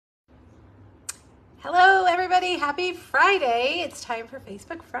Hello everybody, happy Friday. It's time for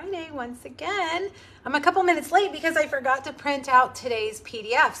Facebook Friday once again. I'm a couple minutes late because I forgot to print out today's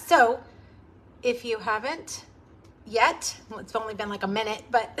PDF. So if you haven't yet, well, it's only been like a minute,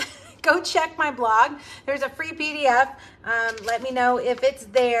 but go check my blog. There's a free PDF. Let me know if it's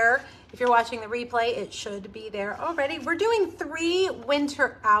there. If you're watching the replay, it should be there already. We're doing 3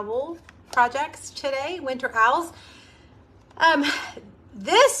 winter owl projects today, winter owls.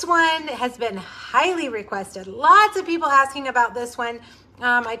 This one has been highly requested. Lots of people asking about this one.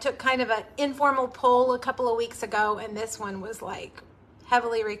 I took kind of an informal poll a couple of weeks ago, and this one was like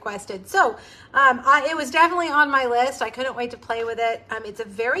heavily requested. So it was definitely on my list. I couldn't wait to play with it. It's a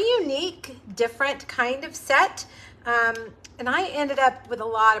very unique, different kind of set. And I ended up with a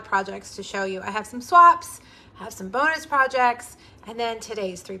lot of projects to show you. I have some swaps, I have some bonus projects, and then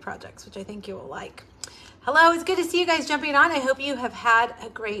today's 3 projects, which I think you will like. Hello, it's good to see you guys jumping on. I hope you have had a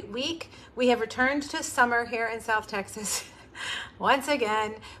great week. We have returned to summer here in South Texas once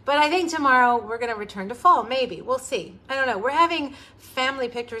again, but I think tomorrow we're gonna return to fall, maybe, we'll see. I don't know, we're having family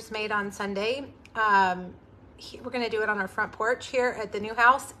pictures made on Sunday. We're gonna do it on our front porch here at the new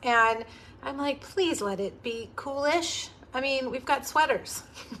house, and I'm like, please let it be coolish. I mean, we've got sweaters.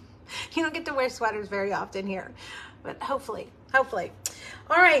 You don't get to wear sweaters very often here, but hopefully.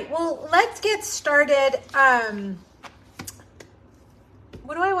 All right, well, let's get started.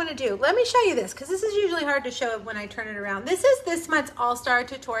 What do I want to do? Let me show you this, because this is usually hard to show when I turn it around. This is this month's All-Star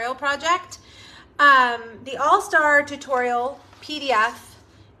Tutorial project. The All-Star Tutorial PDF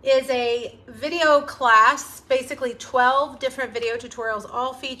is a video class, basically 12 different video tutorials,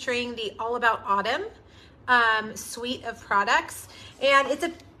 all featuring the All About Autumn suite of products. And it's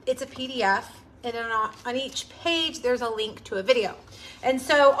a PDF. And then on each page, there's a link to a video. And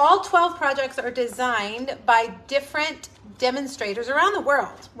so all 12 projects are designed by different demonstrators around the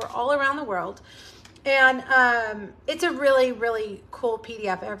world. We're all around the world. And it's a really, really cool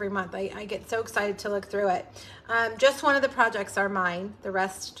PDF every month. I get so excited to look through it. Just one of the projects are mine. The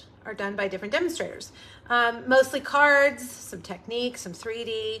rest are done by different demonstrators. Mostly cards, some techniques, some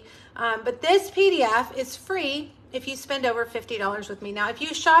 3D. But this PDF is free if you spend over $50 with me. Now, if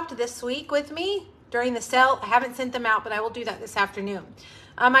you shopped this week with me during the sale, I haven't sent them out, but I will do that this afternoon.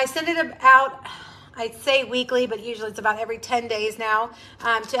 I send it out, I'd say weekly, but usually it's about every 10 days now,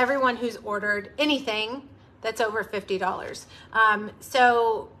 to everyone who's ordered anything that's over $50.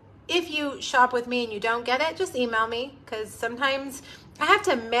 So if you shop with me and you don't get it, just email me, because sometimes I have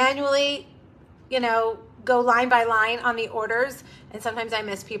to manually, go line by line on the orders, and sometimes I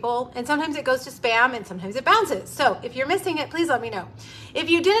miss people, and sometimes it goes to spam, and sometimes it bounces. So if you're missing it, please let me know. If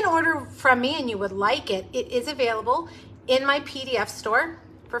you didn't order from me and you would like it, it is available in my PDF store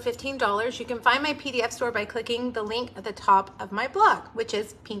for $15. You can find my PDF store by clicking the link at the top of my blog, which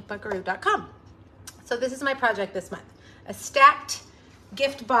is pinkbuckaroo.com. So this is my project this month, a stacked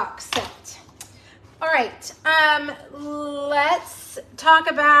gift box set. All right, let's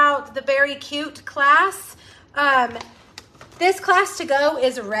talk about the Very Cute class. This class to go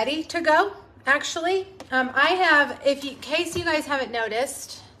is ready to go, actually. I have, in case you guys haven't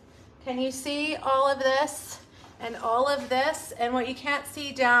noticed, can you see all of this and all of this? And what you can't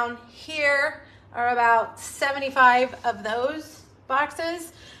see down here are about 75 of those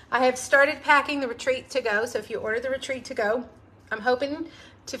boxes. I have started packing the Retreat to go, so if you order the Retreat to go, I'm hoping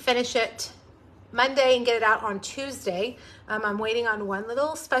to finish it Monday and get it out on Tuesday. I'm waiting on one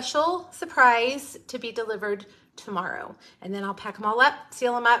little special surprise to be delivered tomorrow. And then I'll pack them all up,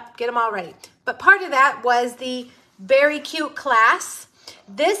 seal them up, get them all ready. But part of that was the Very Cute class.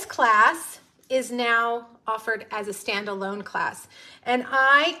 This class is now offered as a standalone class. And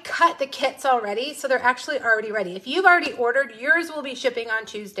I cut the kits already, so they're actually already ready. If you've already ordered, yours will be shipping on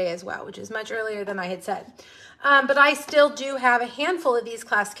Tuesday as well, which is much earlier than I had said. But I still do have a handful of these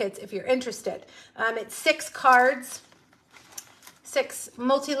class kits if you're interested. It's 6 cards, 6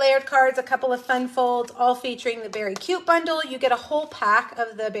 multi-layered cards, a couple of fun folds, all featuring the Very Cute bundle. You get a whole pack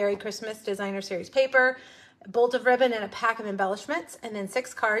of the Berry Christmas Designer Series paper, a bolt of ribbon, and a pack of embellishments, and then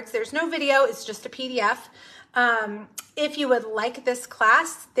 6 cards. There's no video, it's just a PDF. If you would like this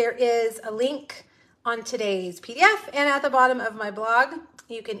class, there is a link on today's PDF and at the bottom of my blog.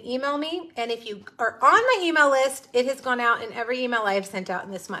 You can email me, and if you are on my email list, it has gone out in every email I have sent out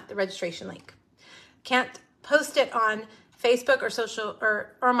in this month, the registration link. Can't post it on Facebook or social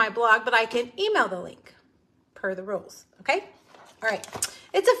or my blog, but I can email the link per the rules, okay? All right,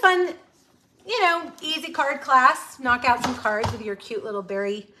 it's a fun, easy card class. Knock out some cards with your cute little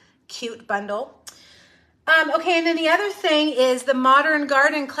Very Cute bundle. Okay, and then the other thing is the Modern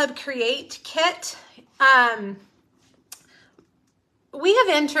Garden Club Create kit. We have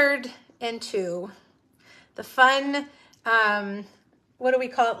entered into the fun, what do we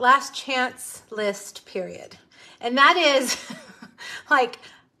call it? Last chance list period. And that is like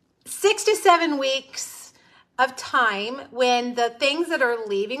 6 to 7 weeks of time when the things that are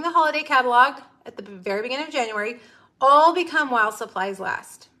leaving the holiday catalog at the very beginning of January all become while supplies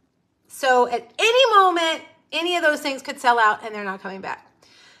last. So at any moment, any of those things could sell out and they're not coming back.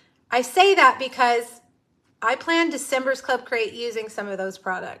 I say that because I planned December's Club Create using some of those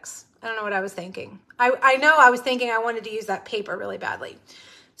products. I don't know what I was thinking. I know I was thinking I wanted to use that paper really badly.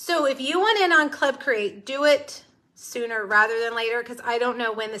 So if you want in on Club Create, do it sooner rather than later, because I don't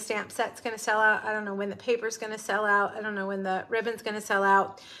know when the stamp set's going to sell out. I don't know when the paper's going to sell out. I don't know when the ribbon's going to sell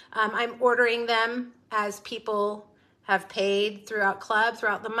out. I'm ordering them as people have paid throughout Club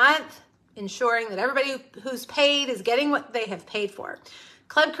throughout the month, ensuring that everybody who's paid is getting what they have paid for.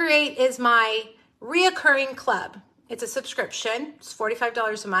 Club Create is my reoccurring club. It's a subscription. It's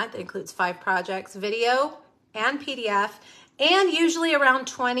 $45 a month. It includes 5 projects, video and PDF, and usually around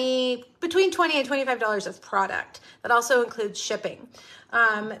between $20 and $25 of product. That also includes shipping.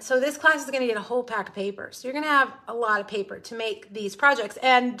 So this class is going to get a whole pack of paper. So you're going to have a lot of paper to make these projects.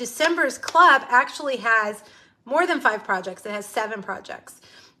 And December's club actually has more than 5 projects. It has 7 projects.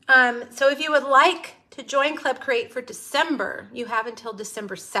 So if you would like to join Club Create for December, you have until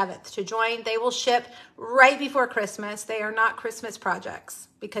December 7th to join. They will ship right before Christmas. They are not Christmas projects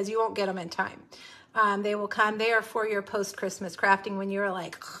because you won't get them in time. They will come. They are for your post-Christmas crafting when you're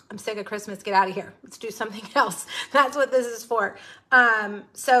like, I'm sick of Christmas, get out of here. Let's do something else. That's what this is for.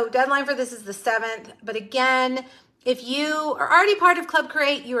 So deadline for this is the 7th. But again, if you are already part of Club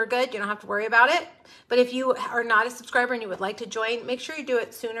Create, you are good. You don't have to worry about it. But if you are not a subscriber and you would like to join, make sure you do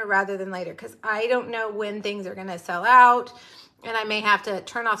it sooner rather than later, because I don't know when things are going to sell out, and I may have to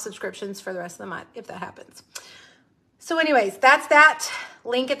turn off subscriptions for the rest of the month if that happens. So anyways, that's that.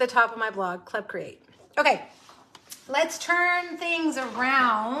 Link at the top of my blog, Club Create. Okay, let's turn things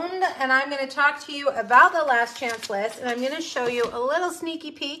around, and I'm going to talk to you about the last chance list, and I'm going to show you a little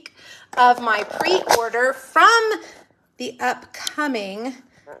sneaky peek of my pre-order from the upcoming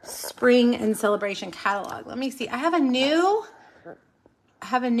Spring and Celebration catalog. Let me see. I have a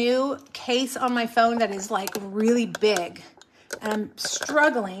new case on my phone that is like really big, and I'm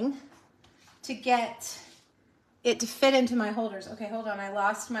struggling to get it to fit into my holders. Okay, hold on. I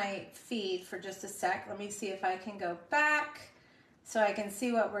lost my feed for just a sec. Let me see if I can go back so I can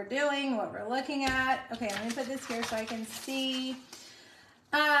see what we're doing, what we're looking at. Okay, I'm gonna put this here so I can see.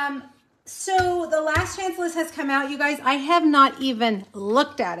 So the last chance list has come out, you guys. I have not even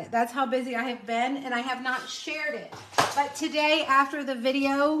looked at it. That's how busy I have been, and I have not shared it. But today, after the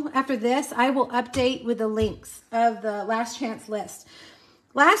video, after this, I will update with the links of the last chance list.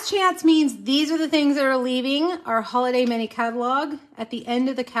 Last chance means these are the things that are leaving our holiday mini catalog at the end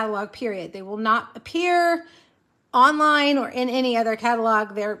of the catalog period. They will not appear online or in any other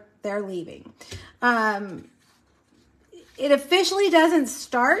catalog. They're leaving. It officially doesn't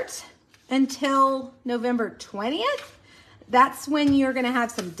start until November 20th. That's when you're going to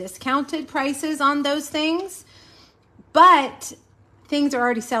have some discounted prices on those things. But things are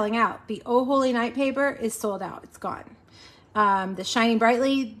already selling out. The Oh Holy Night paper is sold out. It's gone. The Shining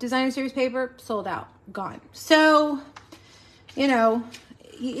Brightly Designer Series paper, sold out, gone. So, you know,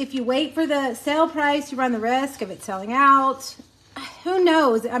 if you wait for the sale price, you run the risk of it selling out. Who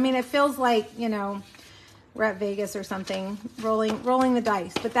knows? I mean, it feels like, you know, we're at Vegas or something, rolling the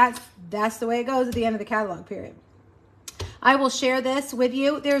dice. But that's the way it goes at the end of the catalog period. I will share this with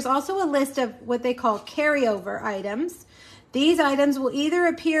you. There's also a list of what they call carryover items. These items will either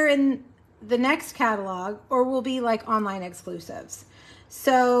appear in the next catalog or will be like online exclusives.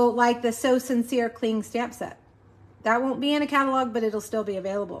 So like the So Sincere Cling stamp set. That won't be in a catalog, but it'll still be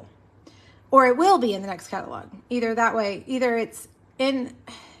available. Or it will be in the next catalog. Either that way, either it's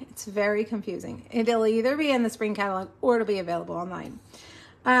very confusing. It'll either be in the spring catalog or it'll be available online.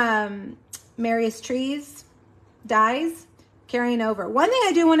 Merriest Trees dies, carrying over. One thing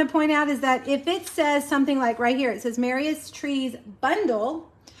I do want to point out is that if it says something like right here, it says Merriest Trees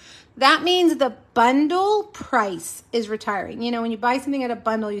bundle, that means the bundle price is retiring. You know, when you buy something at a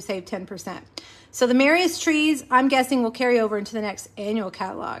bundle, you save 10%. So the Merriest Trees, I'm guessing, will carry over into the next annual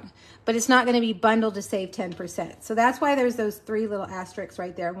catalog, but it's not going to be bundled to save 10%. So that's why there's those 3 little asterisks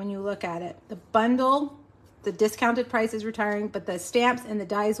right there when you look at it. The bundle, the discounted price is retiring, but the stamps and the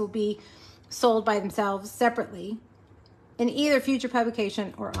dies will be sold by themselves separately in either future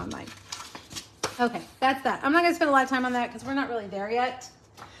publication or online. Okay, that's that. I'm not going to spend a lot of time on that because we're not really there yet.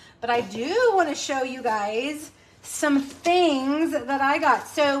 But I do want to show you guys some things that I got.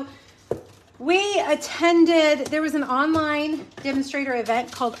 So we attended, there was an online demonstrator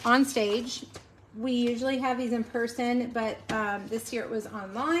event called On Stage we usually have these in person, but this year it was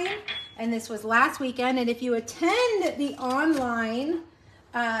online, and this was last weekend. And if you attend the online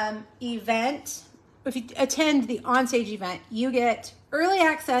event, if you attend the onstage event, you get early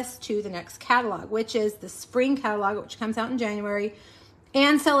access to the next catalog, which is the spring catalog, which comes out in January,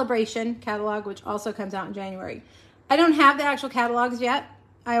 and celebration catalog, which also comes out in January. I don't have the actual catalogs yet.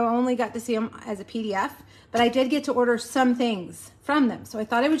 I only got to see them as a PDF, but I did get to order some things from them. So I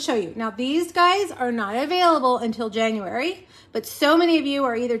thought I would show you. Now these guys are not available until January, but so many of you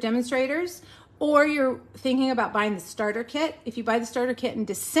are either demonstrators or you're thinking about buying the starter kit. If you buy the starter kit in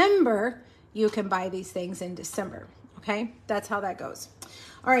December, you can buy these things in December. Okay, that's how that goes.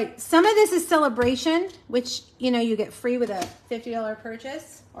 All right, some of this is celebration, which you get free with a $50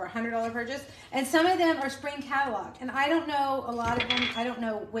 purchase or $100 purchase, and some of them are spring catalog. And I don't know a lot of them. I don't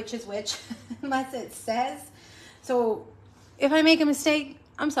know which is which unless it says. So if I make a mistake,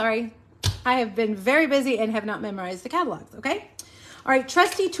 I'm sorry. I have been very busy and have not memorized the catalogs. Okay. All right,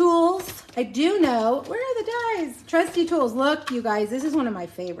 Trusty Tools. I do know. Where are the dies? Trusty Tools. Look, you guys, this is one of my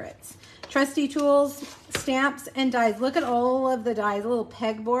favorites. Trusty Tools, stamps and dies. Look at all of the dies. A little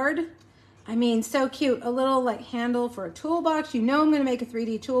pegboard. I mean, so cute. A little like handle for a toolbox. You know I'm going to make a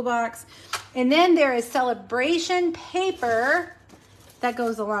 3D toolbox. And then there is celebration paper that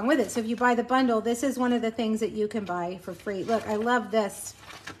goes along with it. So if you buy the bundle, this is one of the things that you can buy for free. Look, I love this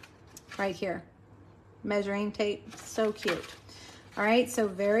right here. Measuring tape. So cute. All right, so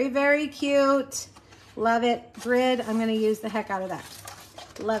very, very cute. Love it. Grid. I'm going to use the heck out of that.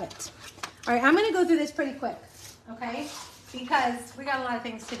 Love it. All right, I'm going to go through this pretty quick, okay, because we got a lot of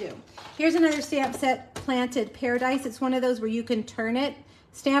things to do. Here's another stamp set, Planted Paradise. It's one of those where you can turn it.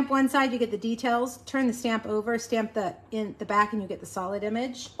 Stamp one side, you get the details. Turn the stamp over, stamp in the back, and you get the solid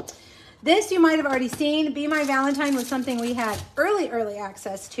image. This you might have already seen. Be My Valentine was something we had early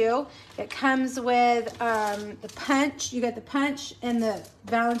access to. It comes with the punch. You get the punch and the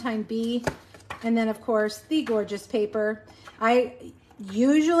Valentine bee, and then, of course, the gorgeous paper. I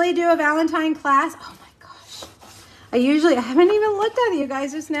usually do a Valentine class. Oh my gosh. I haven't even looked at it, you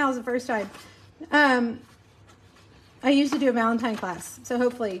guys. Just now is the first time. I used to do a Valentine class. So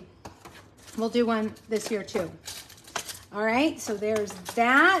hopefully we'll do one this year too. All right. So there's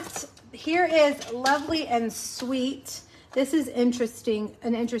that. Here is Lovely and Sweet. This is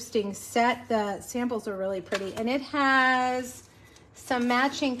an interesting set. The samples are really pretty. And it has some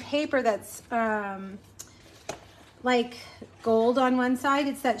matching paper that's, like gold on one side.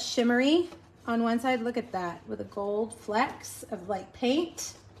 It's that shimmery on one side. Look at that with a gold flecks of like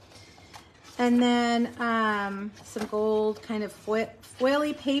paint. And then some gold kind of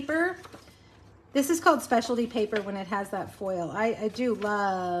foily paper. This is called specialty paper when it has that foil. I do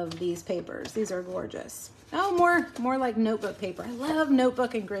love these papers. These are gorgeous. Oh, more like notebook paper. I love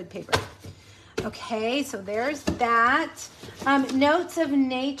notebook and grid paper. Okay, so there's that. Notes of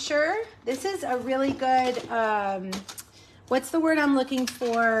Nature. This is a really good, what's the word I'm looking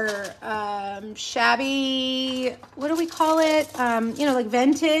for? Shabby, what do we call it? Like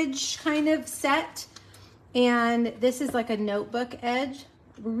vintage kind of set. And this is like a notebook edge.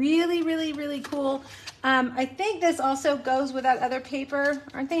 Really, really, really cool. I think this also goes with that other paper.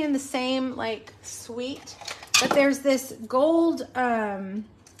 Aren't they in the same like suite? But there's this gold,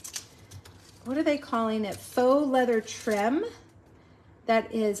 what are they calling it? Faux leather trim.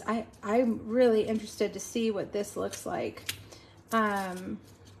 That is, I'm really interested to see what this looks like.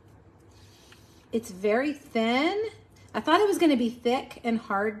 It's very thin. I thought it was going to be thick and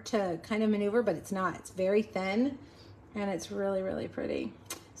hard to kind of maneuver, but it's not. It's very thin and it's really, really pretty.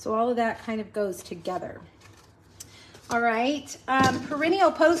 So all of that kind of goes together. All right,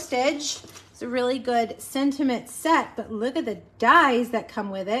 Perennial Postage. It's a really good sentiment set, but look at the dies that come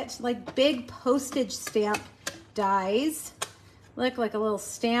with it. Like big postage stamp dies. Look like a little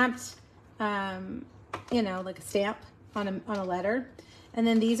stamped, like a stamp on a letter. And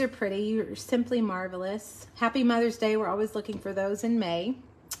then these are pretty. You're Simply Marvelous. Happy Mother's Day. We're always looking for those in May.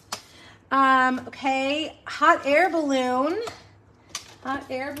 Okay, Hot Air Balloon. Hot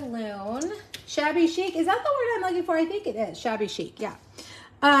Air Balloon. Shabby Chic. Is that the word I'm looking for? I think it is. Shabby Chic, yeah.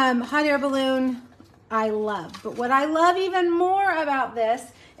 Hot Air Balloon, I love. But what I love even more about this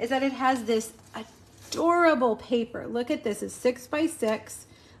is that it has this adorable paper. Look at this. It's 6x6.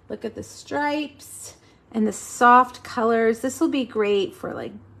 Look at the stripes and the soft colors. This will be great for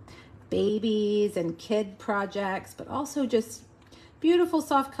like babies and kid projects, but also just beautiful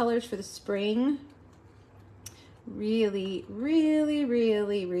soft colors for the spring. Really, really,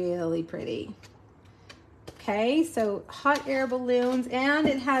 really, really pretty. Okay, so Hot Air Balloons, and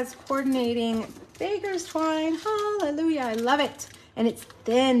it has coordinating baker's twine. Hallelujah, I love it. And it's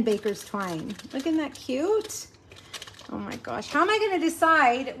thin baker's twine. Isn't that cute? Oh my gosh. How am I going to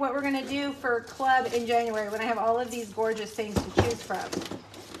decide what we're going to do for club in January when I have all of these gorgeous things to choose from?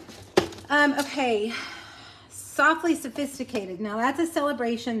 Okay. Softly Sophisticated. Now that's a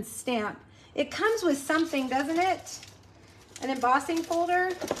celebration stamp. It comes with something, doesn't it? An embossing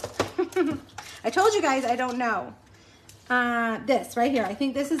folder. I told you guys I don't know. This right here. I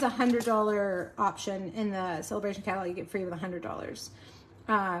think this is a $100 option in the celebration catalog. You get free with $100.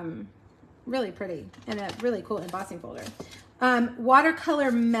 Really pretty and a really cool embossing folder.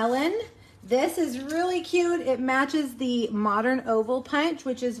 Watercolor Melon. This is really cute. It matches the modern oval punch,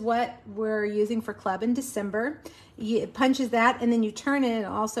 which is what we're using for club in December. It punches that, and then you turn it and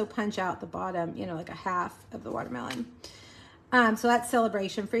also punch out the bottom, you know, like a half of the watermelon. So that's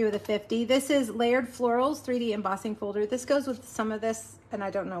celebration, free with a 50. This is Layered Florals 3D embossing folder. This goes with some of this, and I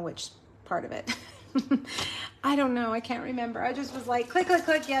don't know which part of it. I don't know. I can't remember. I just was like, click, click,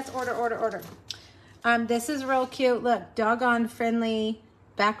 click. Yes, order, order, order. This is real cute. Look, doggone friendly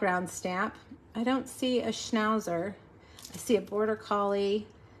background stamp. I don't see a Schnauzer. I see a Border Collie.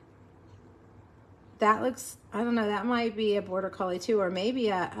 That looks, I don't know, that might be a Border Collie too, or maybe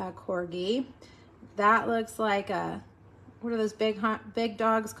a Corgi. That looks like a, what are those big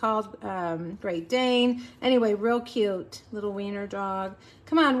dogs called? Great Dane. Anyway, real cute little wiener dog.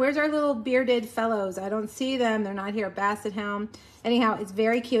 Come on, where's our little bearded fellows? I don't see them. They're not here. Basset Hound. Anyhow, it's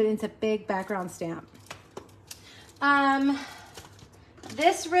very cute. And it's a big background stamp.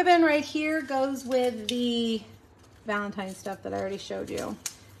 This ribbon right here goes with the Valentine stuff that I already showed you.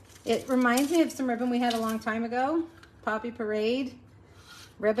 It reminds me of some ribbon we had a long time ago. Poppy Parade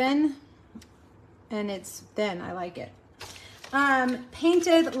ribbon. And it's thin. I like it.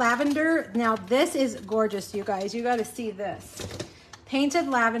 Painted Lavender. Now this is gorgeous, you guys. You got to see this. Painted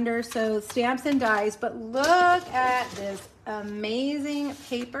Lavender, so stamps and dies, but look at this amazing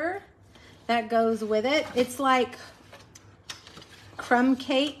paper that goes with it. It's like crumb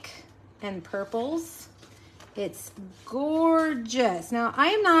cake and purples. It's gorgeous. Now I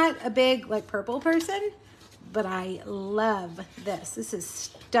am not a big like purple person, but I love this. This is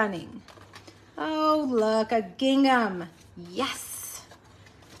stunning. Oh, look, a gingham. Yes.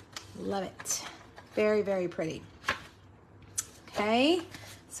 Love it. Very, very pretty. Okay.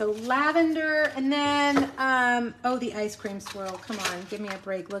 So lavender, and then, oh, the ice cream swirl. Come on, give me a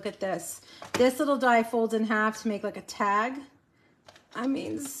break. Look at this. This little die folds in half to make like a tag. I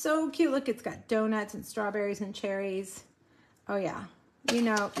mean, so cute. Look, it's got donuts and strawberries and cherries. Oh yeah. You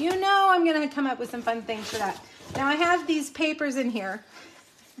know, I'm going to come up with some fun things for that. Now I have these papers in here.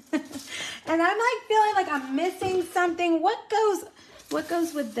 And I'm like feeling like I'm missing something. What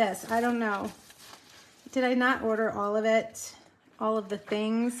goes with this? I don't know. Did I not order all of it? All of the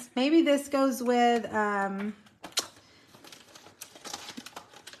things? Maybe this goes with,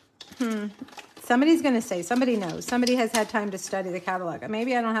 somebody's going to say, somebody knows. Somebody has had time to study the catalog.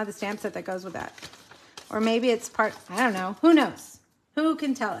 Maybe I don't have the stamp set that goes with that. Or maybe it's part, I don't know. Who knows? Who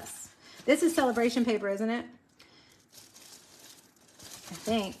can tell us? This is celebration paper, isn't it? I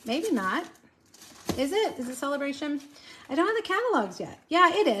think. Maybe not. Is it? Is it celebration? I don't have the catalogs yet.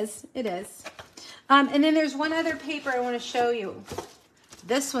 Yeah, it is. It is. And then there's one other paper I want to show you.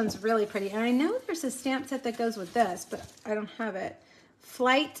 This one's really pretty. And I know there's a stamp set that goes with this, but I don't have it.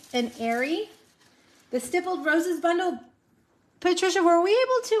 Flight and Airy. The Stippled Roses bundle. Patricia, were we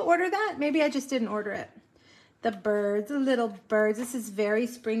able to order that? Maybe I just didn't order it. The birds, the little birds. This is very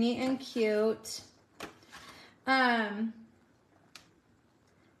springy and cute. Funny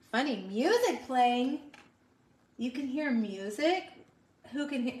music playing. You can hear music. Who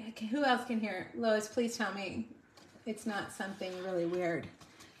else can hear it? Lois, please tell me it's not something really weird.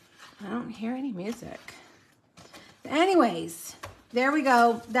 I don't hear any music. Anyways, there we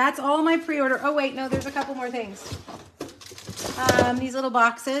go. That's all my pre-order. Oh wait, no, there's a couple more things. These little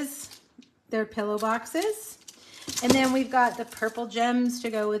boxes, they're pillow boxes. And then we've got the purple gems to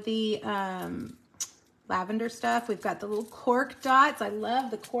go with the lavender stuff. We've got the little cork dots. I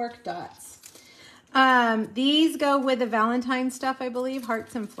love the cork dots. These go with the Valentine stuff, I believe,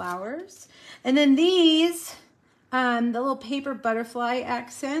 hearts and flowers. And then these, the little paper butterfly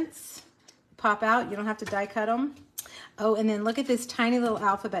accents pop out. You don't have to die cut them. Oh, and then look at this tiny little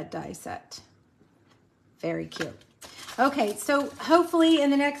alphabet die set. Very cute. Okay, so hopefully in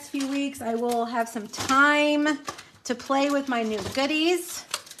the next few weeks, I will have some time to play with my new goodies.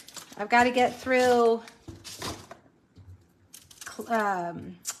 I've got to get through a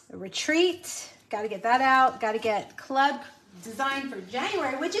retreat. Got to get that out. Got to get club design for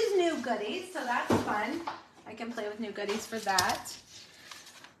January, which is new goodies. So that's fun. I can play with new goodies for that.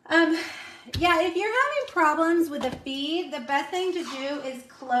 yeah, if you're having problems with the feed, the best thing to do is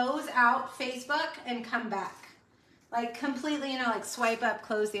close out Facebook and come back. Like completely, you know, like swipe up,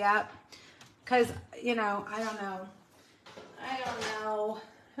 close the app. Because, you know, I don't know.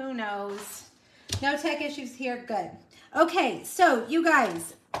 Who knows? No tech issues here. Good. Okay, so you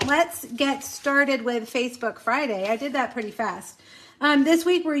guys, let's get started with Facebook Friday. I did that pretty fast. This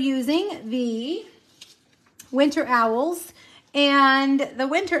week we're using the Winter Owls. And the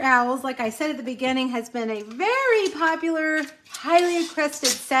Winter Owls, like I said at the beginning, has been a very popular, highly requested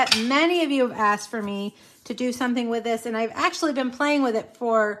set. Many of you have asked for me to do something with this, and I've actually been playing with it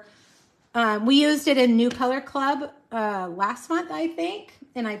for, we used it in New Color Club last month, I think,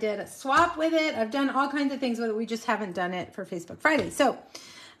 and I did a swap with it. I've done all kinds of things with it. We just haven't done it for Facebook Friday. So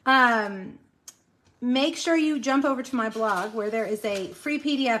make sure you jump over to my blog where there is a free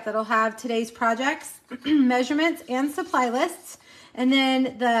PDF that'll have today's projects, measurements, and supply lists. And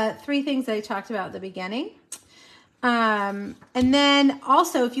then the 3 things that I talked about at the beginning. And then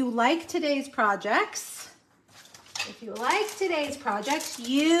also, if you like today's projects, you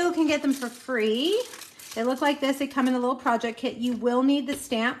can get them for free. They look like this. They come in a little project kit. You will need the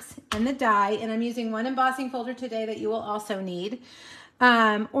stamps and the die. And I'm using one embossing folder today that you will also need.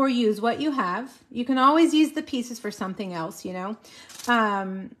 Or use what you have. You can always use the pieces for something else, you know.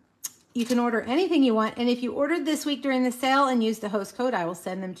 You can order anything you want. And if you ordered this week during the sale and use the host code, I will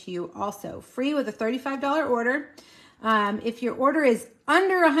send them to you also. Free with a $35 order. If your order is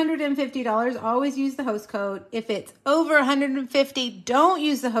under $150, always use the host code. If it's over $150, don't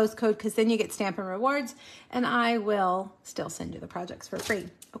use the host code because then you get stamp and rewards. And I will still send you the projects for free,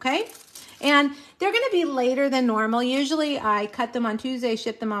 okay? And they're going to be later than normal. Usually I cut them on Tuesday,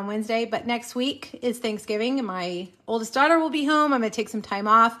 ship them on Wednesday, but next week is Thanksgiving and my oldest daughter will be home. I'm going to take some time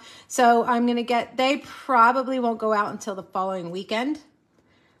off. So I'm going to they probably won't go out until the following weekend.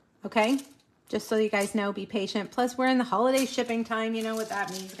 Okay. Just so you guys know, be patient. Plus we're in the holiday shipping time. You know what that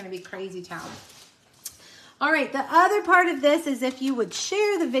means. It's going to be crazy town. All right. The other part of this is if you would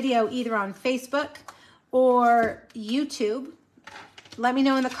share the video either on Facebook or YouTube. Let me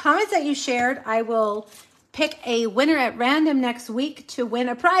know in the comments that you shared. I will pick a winner at random next week to win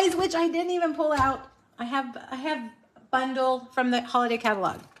a prize, which I didn't even pull out. I have a bundle from the holiday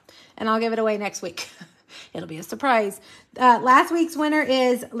catalog, and I'll give it away next week. It'll be a surprise. Last week's winner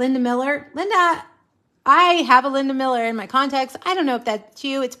is Linda Miller. Linda, I have a Linda Miller in my contacts. I don't know if that's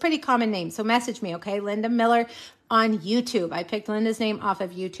you. It's a pretty common name, so message me, okay? Linda Miller on YouTube. I picked Linda's name off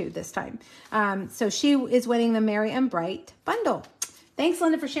of YouTube this time. So she is winning the Merry and Bright bundle. Thanks,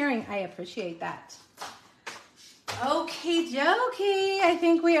 Linda, for sharing. I appreciate that. Okay, dokie. I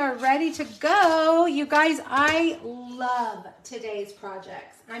think we are ready to go. You guys, I love today's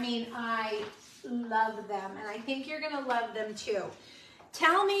projects. I mean, I love them, and I think you're going to love them too.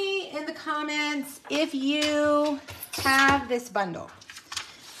 Tell me in the comments if you have this bundle.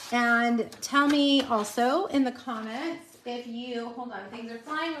 And tell me also in the comments if you, hold on, things are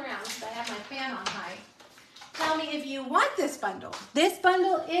flying around because I have my fan on high. Tell me if you want this bundle. This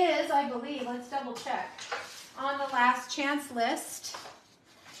bundle is, I believe, let's double check, on the last chance list.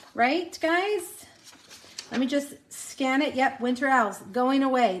 Right, guys? Let me just scan it. Yep, Winter Owls, going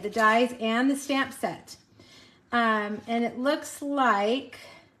away. The dies and the stamp set. And it looks like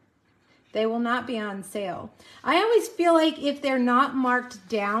they will not be on sale. I always feel like if they're not marked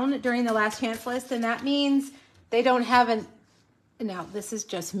down during the last chance list, then that means they don't have an... Now, this is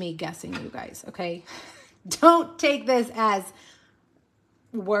just me guessing, you guys, okay? Don't take this as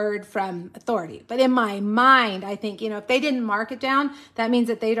word from authority. But in my mind, I think, you know, if they didn't mark it down, that means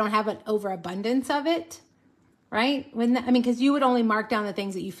that they don't have an overabundance of it, right? I mean, because you would only mark down the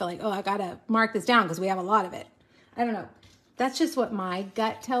things that you feel like, oh, I got to mark this down because we have a lot of it. I don't know. That's just what my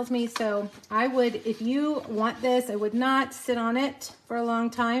gut tells me. So I would, if you want this, I would not sit on it for a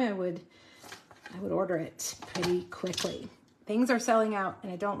long time. I would order it pretty quickly. Things are selling out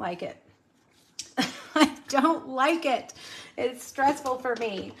and I don't like it. I don't like it. It's stressful for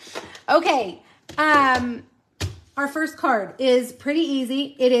me. Okay. Our first card is pretty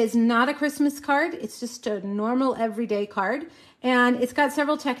easy. It is not a Christmas card. It's just a normal everyday card. And it's got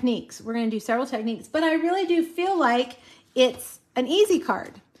several techniques. We're going to do several techniques. But I really do feel like it's an easy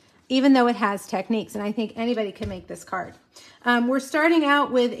card, even though it has techniques. And I think anybody can make this card. We're starting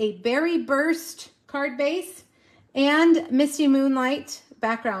out with a Berry Burst card base and Misty Moonlight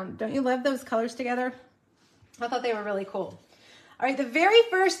background. Don't you love those colors together? I thought they were really cool. All right, the very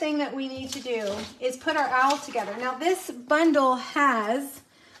first thing that we need to do is put our owl together. Now this bundle has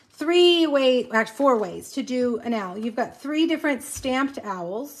 4 ways to do an owl. You've got 3 different stamped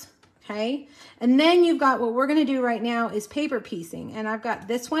owls, okay? And then you've got what we're gonna do right now is paper piecing. And I've got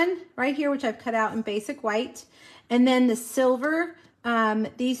this one right here, which I've cut out in basic white. And then the silver,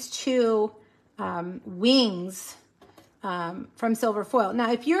 these two wings from silver foil.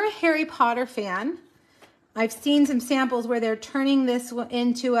 Now, if you're a Harry Potter fan, I've seen some samples where they're turning this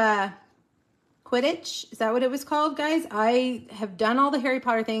into a Quidditch. Is that what it was called, guys? I have done all the Harry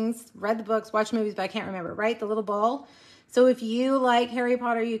Potter things, read the books, watched movies, but I can't remember, right? The little ball. So if you like Harry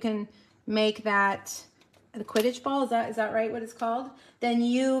Potter, you can make that the Quidditch ball. Is that right, what it's called? Then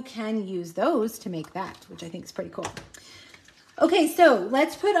you can use those to make that, which I think is pretty cool. Okay, so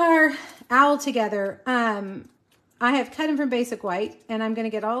let's put our owl together. I have cut him from basic white, and I'm going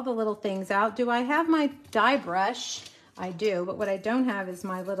to get all the little things out. Do I have my die brush? I do, but what I don't have is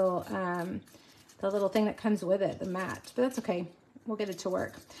my little, the little thing that comes with it, the mat. But that's okay. We'll get it to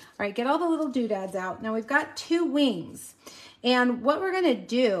work. All right, get all the little doodads out. Now we've got 2 wings. And what we're going to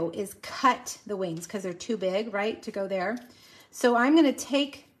do is cut the wings because they're too big, right, to go there. So I'm going to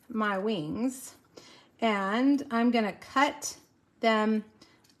take my wings and I'm going to cut them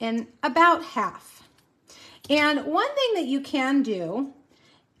in about half. And one thing that you can do,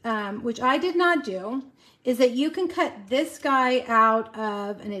 which I did not do, is that you can cut this guy out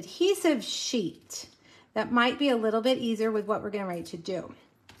of an adhesive sheet. That might be a little bit easier with what we're getting ready to do.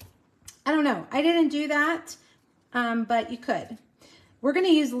 I don't know. I didn't do that, but you could. We're going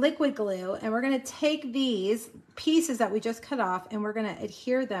to use liquid glue, and we're going to take these pieces that we just cut off, and we're going to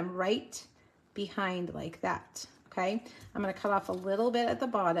adhere them right behind like that, okay? I'm going to cut off a little bit at the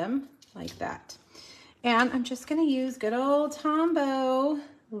bottom like that. And I'm just going to use good old Tombow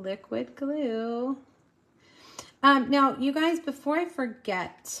liquid glue. Now, you guys, before I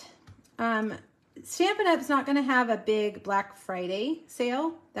forget, Stampin' Up's not going to have a big Black Friday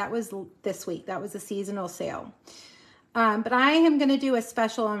sale. That was this week. That was a seasonal sale. But I am going to do a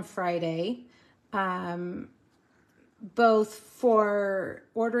special on Friday, both for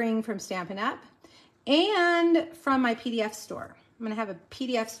ordering from Stampin' Up and from my PDF store. I'm going to have a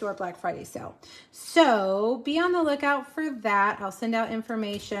PDF store Black Friday sale. So be on the lookout for that. I'll send out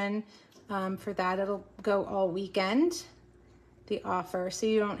information for that. It'll go all weekend, the offer, so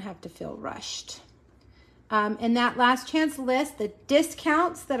you don't have to feel rushed. And that last chance list, the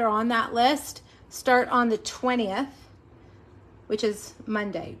discounts that are on that list start on the 20th, which is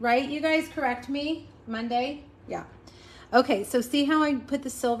Monday, right? You guys correct me? Monday? Yeah. Okay, so see how I put the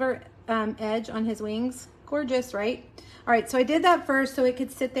silver edge on his wings? Gorgeous, right? All right, so I did that first so it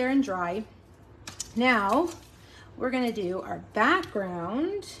could sit there and dry. Now, we're gonna do our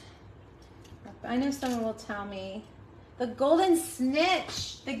background. I know someone will tell me. The Golden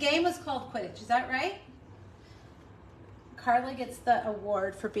Snitch. The game was called Quidditch, is that right? Carla gets the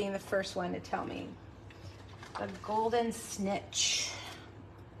award for being the first one to tell me. The Golden Snitch.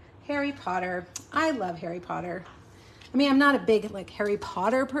 Harry Potter. I love Harry Potter. I mean, I'm not a big like Harry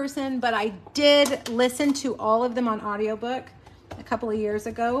Potter person, but I did listen to all of them on audiobook a couple of years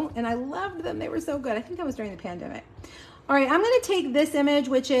ago, and I loved them. They were so good. I think that was during the pandemic. All right, I'm going to take this image,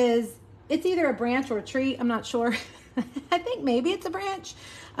 which is, it's either a branch or a tree. I'm not sure. I think maybe it's a branch.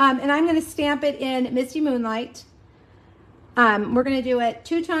 And I'm going to stamp it in Misty Moonlight. We're going to do it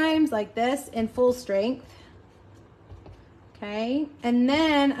 2 times like this in full strength. Okay. And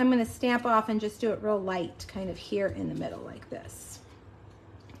then I'm going to stamp off and just do it real light, kind of here in the middle like this.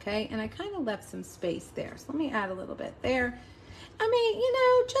 Okay. And I kind of left some space there. So let me add a little bit there. I mean, you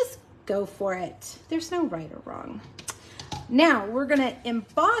know, just go for it. There's no right or wrong. Now we're going to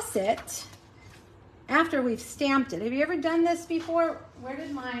emboss it after we've stamped it. Have you ever done this before? Where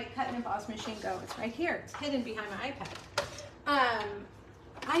did my cut and emboss machine go? It's right here. It's hidden behind my iPad.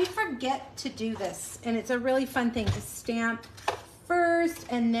 I forget to do this, and it's a really fun thing to stamp first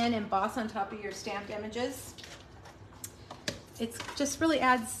and then emboss on top of your stamped images. It just really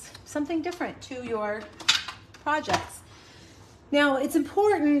adds something different to your projects. Now, it's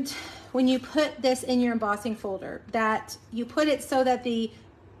important when you put this in your embossing folder that you put it so that the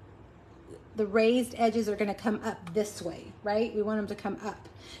raised edges are going to come up this way, right? We want them to come up.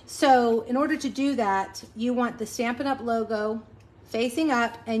 So in order to do that, you want the Stampin' Up logo facing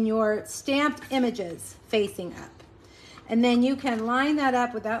up and your stamped images facing up. And then you can line that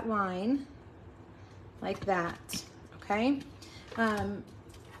up with that line like that, okay? And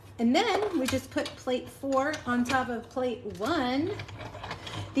then we just put plate 4 on top of plate 1.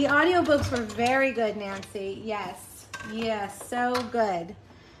 The audiobooks were very good, Nancy. Yes, yes, so good.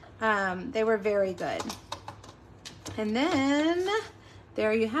 They were very good. And then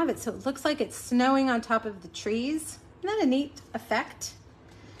there you have it. So it looks like it's snowing on top of the trees. Isn't that a neat effect?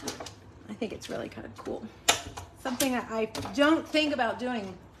 I think it's really kind of cool. Something I don't think about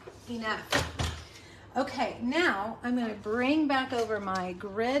doing enough. Okay, now I'm going to bring back over my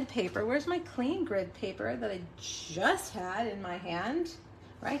grid paper. Where's my clean grid paper that I just had in my hand?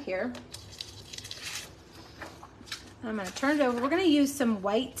 Right here. I'm going to turn it over. We're going to use some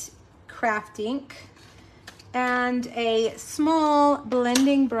white craft ink and a small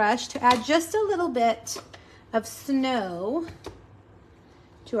blending brush to add just a little bit of snow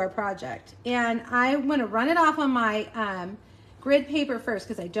to our project. And I want to run it off on my grid paper first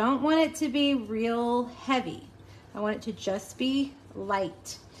because I don't want it to be real heavy. I want it to just be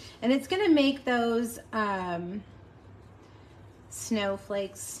light. And it's going to make those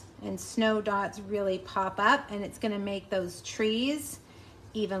snowflakes and snow dots really pop up, and it's going to make those trees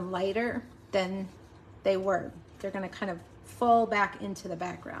even lighter than they were. They're going to kind of fall back into the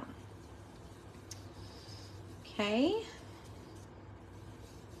background. Okay.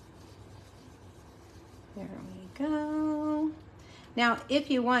 There we go. Now,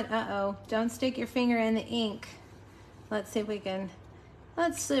 if you want, don't stick your finger in the ink. Let's see if we can,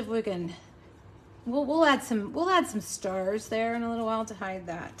 we'll add some stars there in a little while to hide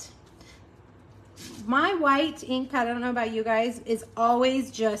that. My white ink pad, I don't know about you guys, is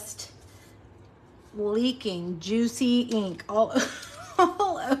always just leaking juicy ink all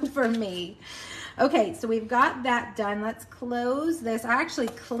over me. Okay, so we've got that done. Let's close this. I actually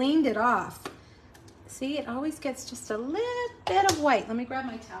cleaned it off. See, it always gets just a little bit of white. Let me grab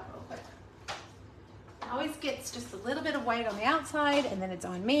my towel real quick. It always gets just a little bit of white on the outside, and then it's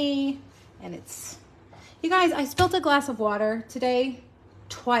on me, and it's... You guys, I spilled a glass of water today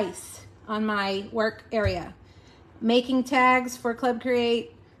twice on my work area. Making tags for Club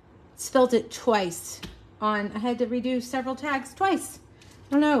Create, spilled it twice. I had to redo several tags twice.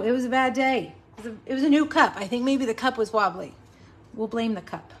 I don't know, it was a bad day. It was a new cup. I think maybe the cup was wobbly. We'll blame the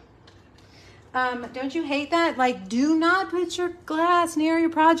cup. Don't you hate that? Like, do not put your glass near your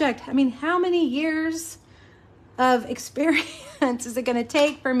project. I mean, how many years of experience is it going to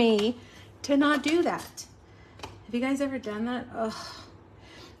take for me to not do that? Have you guys ever done that? Ugh.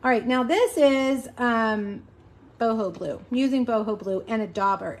 All right, now this is boho blue. I'm using boho blue and a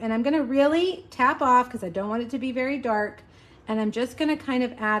dauber, and I'm going to really tap off because I don't want it to be very dark, and I'm just going to kind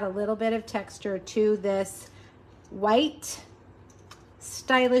of add a little bit of texture to this white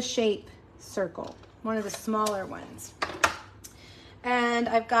stylish shape circle, one of the smaller ones. And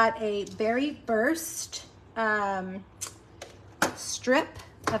I've got a Berry Burst strip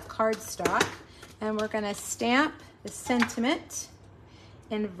of cardstock, and we're going to stamp the sentiment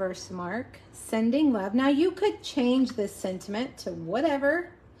in Versamark, sending love. Now you could change this sentiment to whatever.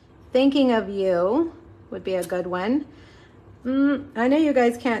 Thinking of you would be a good one. I know you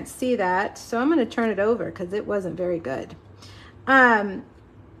guys can't see that, so I'm going to turn it over because it wasn't very good.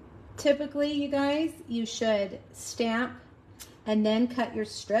 Typically, you guys, you should stamp and then cut your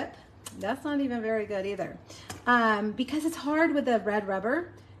strip. That's not even very good either, because it's hard with the red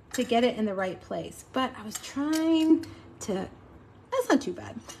rubber to get it in the right place. But I was trying to, that's not too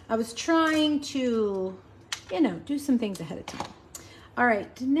bad. I was trying to, you know, do some things ahead of time. All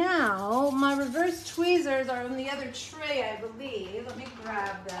right, now my reverse tweezers are on the other tray, I believe. Let me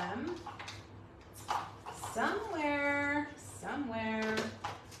grab them. Somewhere.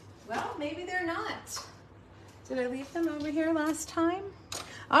 Well, maybe they're not. Did I leave them over here last time?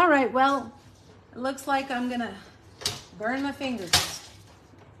 All right, well, it looks like I'm gonna burn my fingers.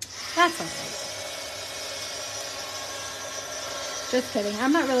 That's all right. Just kidding,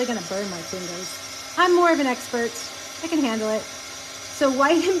 I'm not really gonna burn my fingers. I'm more of an expert, I can handle it. So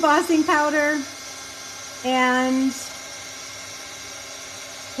white embossing powder, and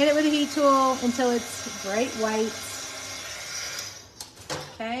hit it with a heat tool until it's bright white.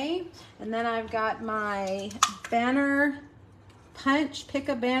 Okay, and then I've got my banner punch, pick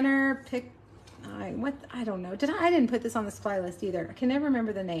a banner, I don't know. I didn't put this on the supply list either. I can never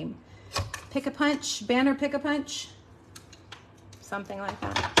remember the name. Pick a punch, banner pick a punch, something like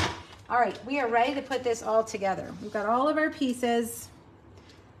that. All right, we are ready to put this all together. We've got all of our pieces.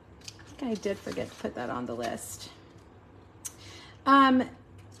 I think I did forget to put that on the list.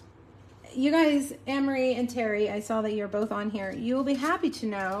 You guys, Anne-Marie and Terry, I saw that you're both on here. You will be happy to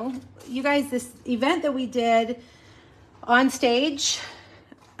know, you guys, this event that we did on stage,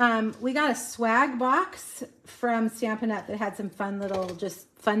 we got a swag box from Stampin' Up! That had some fun little, just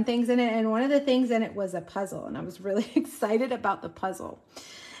fun things in it. And one of the things in it was a puzzle. And I was really excited about the puzzle.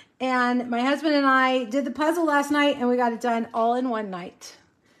 And my husband and I did the puzzle last night, and we got it done all in one night.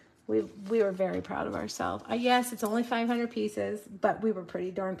 We were very proud of ourselves. Yes, it's only 500 pieces, but we were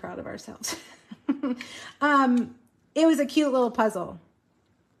pretty darn proud of ourselves. It was a cute little puzzle.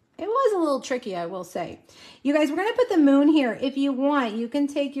 It was a little tricky, I will say. You guys, we're going to put the moon here. If you want, you can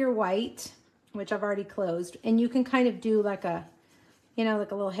take your white, which I've already closed, and you can kind of do like a, you know,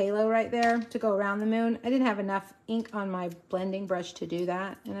 like a little halo right there to go around the moon. I didn't have enough ink on my blending brush to do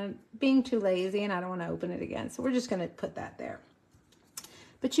that, and I'm being too lazy and I don't want to open it again. So we're just going to put that there.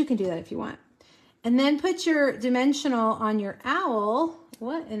 But you can do that if you want. And then put your dimensional on your owl.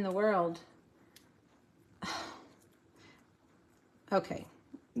 What in the world? Okay,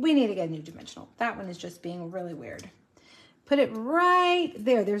 we need to get a new dimensional. That one is just being really weird. Put it right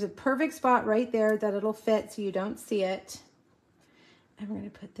there. There's a perfect spot right there that it'll fit so you don't see it. And we're going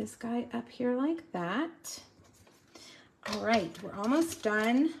to put this guy up here like that. All right, we're almost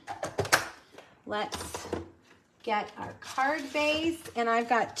done. Let's get our card base. And I've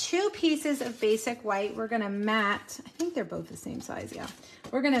got 2 pieces of basic white. We're going to mat. I think they're both the same size, yeah.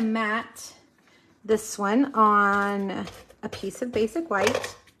 We're going to mat this one on a piece of basic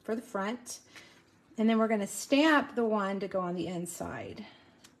white for the front. And then we're going to stamp the one to go on the inside.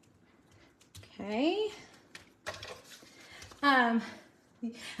 Okay. A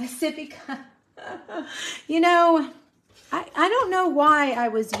sippy cup. You know, I don't know why I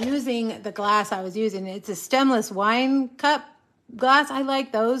was using the glass I was using. It's a stemless wine cup glass. I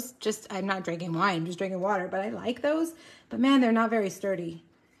like those. I'm not drinking wine, I'm just drinking water, but I like those. But man, they're not very sturdy.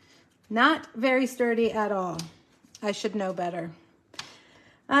 Not very sturdy at all. I should know better.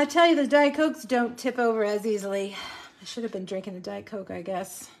 I tell you, the Diet Cokes don't tip over as easily. I should have been drinking a Diet Coke, I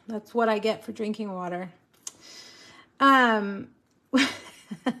guess. That's what I get for drinking water.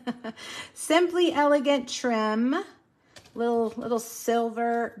 Simply Elegant trim, little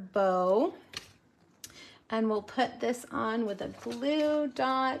silver bow. And we'll put this on with a glue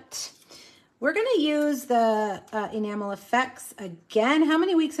dot. We're going to use the Enamel Effects again. How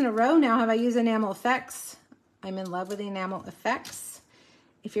many weeks in a row now have I used Enamel Effects? I'm in love with Enamel Effects.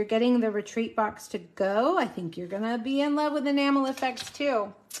 If you're getting the retreat box to go, I think you're going to be in love with Enamel Effects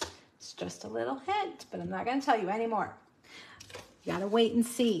too. It's just a little hint, but I'm not going to tell you anymore. You got to wait and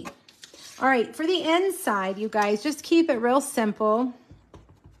see. All right, for the inside, you guys, just keep it real simple.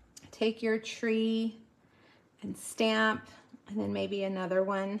 Take your tree and stamp, and then maybe another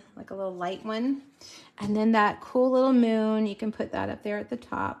one, like a little light one. And then that cool little moon, you can put that up there at the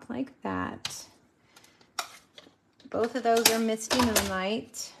top like that. Both of those are Misty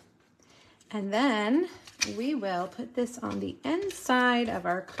Moonlight. And then we will put this on the inside of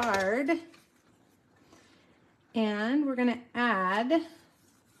our card. And we're going to add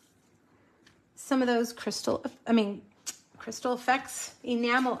some of those crystal effects,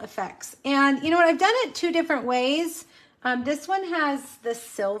 enamel effects. And you know what? I've done it 2 different ways. This one has the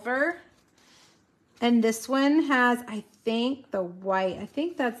silver, and this one has, I think, the white. I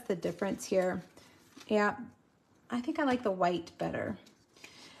think that's the difference here. Yeah, I think I like the white better.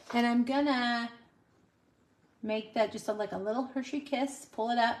 And I'm gonna make that just like a little Hershey kiss, pull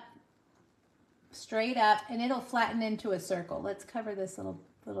it up, straight up, and it'll flatten into a circle. Let's cover this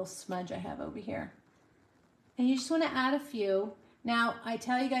little smudge I have over here. And you just want to add a few. Now, I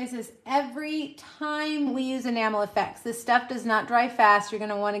tell you guys this every time we use Enamel Effects. This stuff does not dry fast. You're going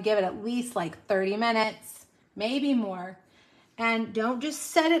to want to give it at least like 30 minutes, maybe more. And don't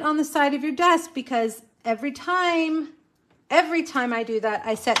just set it on the side of your desk, because every time I do that,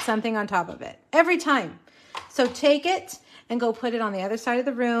 I set something on top of it. Every time. So take it and go put it on the other side of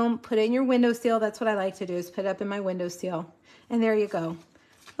the room. Put it in your windowsill. That's what I like to do, is put it up in my windowsill. And there you go.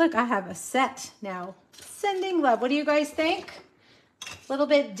 Look, I have a set now. Sending love. What do you guys think? A little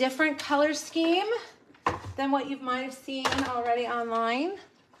bit different color scheme than what you might have seen already online.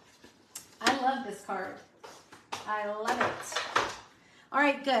 I love this card. I love it. All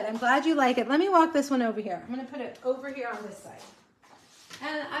right, good. I'm glad you like it. Let me walk this one over here. I'm going to put it over here on this side.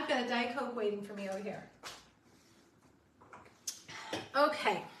 And I've got a Diet Coke waiting for me over here.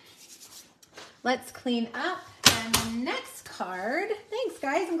 Okay. Let's clean up. And the next card, thanks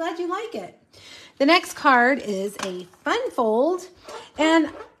guys, I'm glad you like it. The next card is a fun fold, and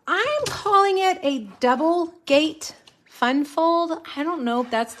I'm calling it a double gate fun fold. I don't know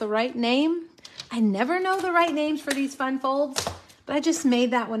if that's the right name. I never know the right names for these fun folds, but I just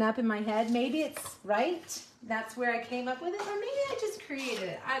made that one up in my head. Maybe it's right. That's where I came up with it, or maybe I just created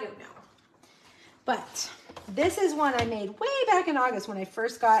it. I don't know. But this is one I made way back in August when I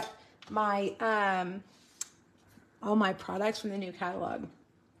first got my all my products from the new catalog.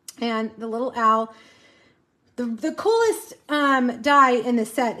 And the little owl, the coolest die in the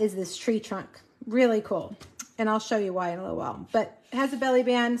set is this tree trunk. Really cool. And I'll show you why in a little while. But it has a belly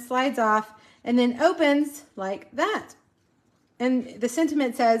band, slides off, and then opens like that. And the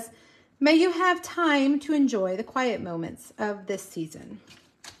sentiment says, "May you have time to enjoy the quiet moments of this season."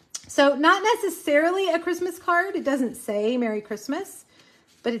 So not necessarily a Christmas card. It doesn't say Merry Christmas,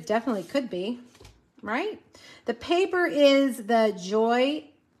 but it definitely could be, right? The paper is the Joy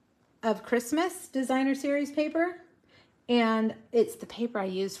of Christmas designer series paper. And it's the paper I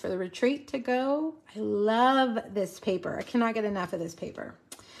used for the retreat to go. I love this paper. I cannot get enough of this paper.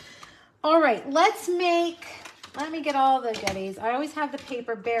 All right, let me get all the goodies. I always have the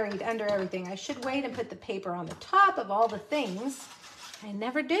paper buried under everything. I should wait and put the paper on the top of all the things. I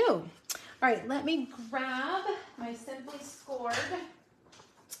never do. All right, let me grab my Simply Scored.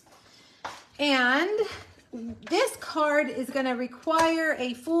 And this card is gonna require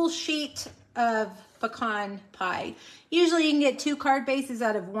a full sheet of pecan pie. Usually you can get 2 card bases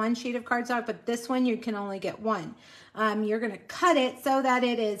out of 1 sheet of cardstock, but this one you can only get 1. You're gonna cut it so that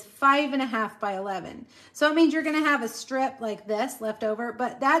it is 5.5 by 11. So it means you're gonna have a strip like this left over,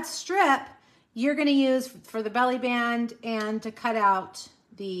 but that strip you're gonna use for the belly band and to cut out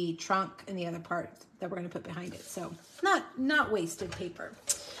the trunk and the other parts that we're gonna put behind it. So not wasted paper.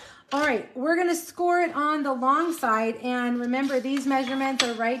 All right, we're gonna score it on the long side, and remember these measurements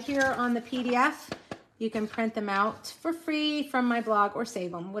are right here on the PDF. You can print them out for free from my blog or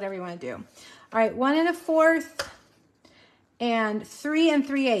save them, whatever you wanna do. All right, 1 1/4 and 3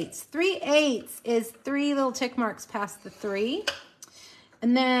 3/8. 3/8 is 3 little tick marks past the 3.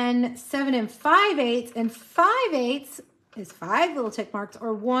 And then 7 5/8, and 5/8 is 5 little tick marks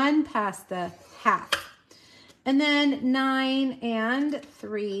or 1 past the half. And then 9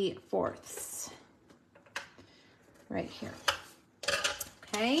 3/4 right here.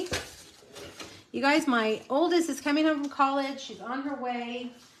 Okay. You guys, my oldest is coming home from college. She's on her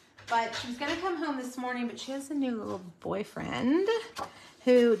way, but she's going to come home this morning, but she has a new little boyfriend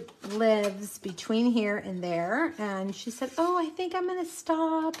who lives between here and there. And she said, oh, I think I'm going to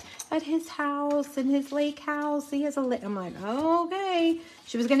stop at his house, in his lake house. He has a lake. I'm like, oh, okay.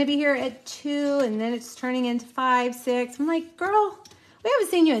 She was going to be here at 2, and then it's turning into 5, 6. I'm like, girl, we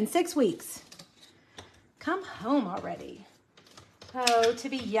haven't seen you in 6 weeks. Come home already. Oh, to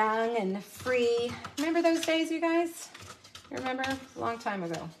be young and free. Remember those days, you guys? You remember? A long time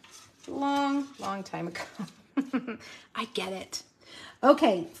ago. Long time ago. I get it.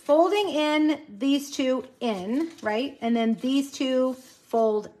 Okay, folding in these 2 in, right? And then these 2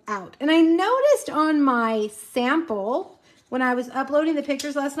 fold out. And I noticed on my sample, when I was uploading the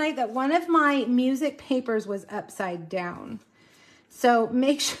pictures last night, that one of my music papers was upside down. So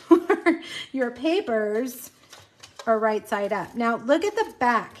make sure your papers are right side up. Now look at the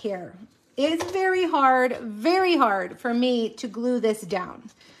back here. It's very hard for me to glue this down.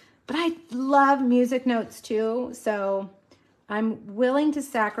 But I love music notes too, so I'm willing to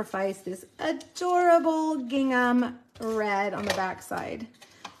sacrifice this adorable gingham red on the back side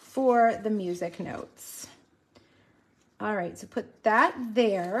for the music notes. All right, so put that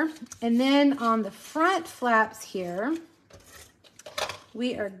there. And then on the front flaps here,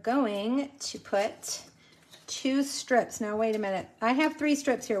 we are going to put 2 strips. Now, wait a minute. I have 3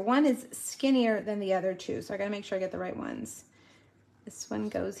 strips here. One is skinnier than the other 2, so I gotta make sure I get the right ones. This one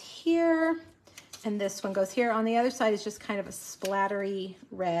goes here, and this one goes here. On the other side is just kind of a splattery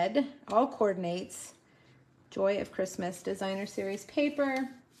red. All coordinates. Joy of Christmas designer series paper.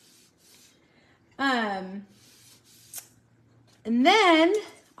 And then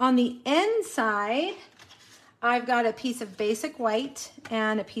on the inside, I've got a piece of basic white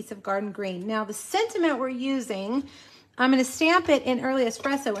and a piece of garden green. Now the sentiment we're using, I'm going to stamp it in Early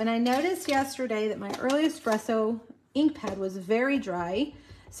Espresso. And I noticed yesterday that my Early Espresso ink pad was very dry.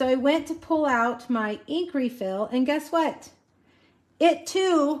 So I went to pull out my ink refill, and guess what? It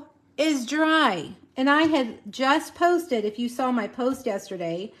too is dry. And I had just posted, if you saw my post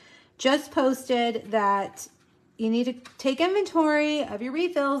yesterday, just posted that you need to take inventory of your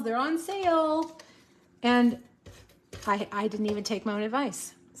refills. They're on sale. And I didn't even take my own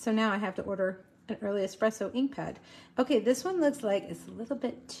advice. So now I have to order an Early Espresso ink pad. Okay, this one looks like it's a little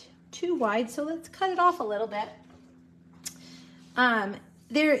bit too wide, so let's cut it off a little bit.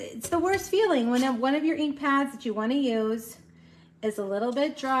 It's the worst feeling when one of your ink pads that you want to use is a little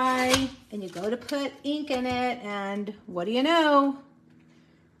bit dry and you go to put ink in it, and what do you know?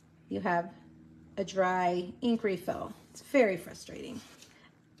 You have a dry ink refill. It's very frustrating.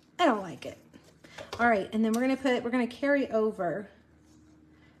 I don't like it. All right, and then we're gonna carry over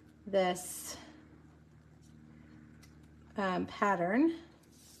this pattern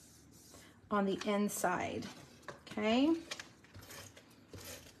on the inside, okay?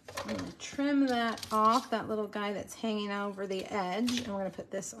 I'm gonna trim that off, that little guy that's hanging over the edge, and we're gonna put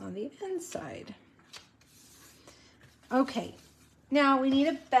this on the inside. Okay, now we need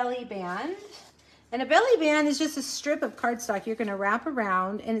a belly band. And a belly band is just a strip of cardstock you're gonna wrap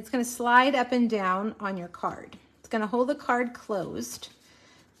around, and it's gonna slide up and down on your card. It's gonna hold the card closed.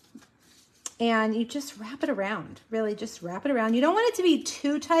 And you just wrap it around, really just wrap it around. You don't want it to be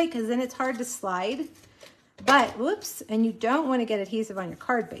too tight because then it's hard to slide. But, whoops, and you don't want to get adhesive on your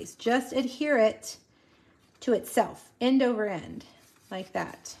card base. Just adhere it to itself, end over end, like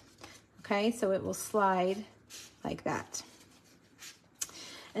that. Okay, so it will slide like that.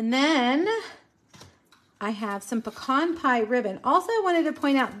 And then I have some pecan pie ribbon. Also, I wanted to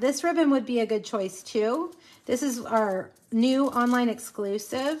point out this ribbon would be a good choice too. This is our new online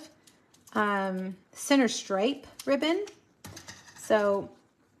exclusive center stripe ribbon. So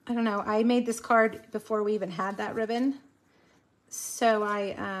I don't know, I made this card before we even had that ribbon. So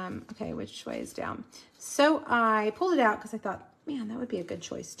okay, which way is down? So I pulled it out because I thought, man, that would be a good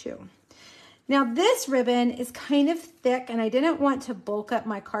choice too. Now this ribbon is kind of thick and I didn't want to bulk up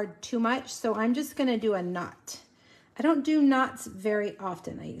my card too much, so I'm just gonna do a knot. I don't do knots very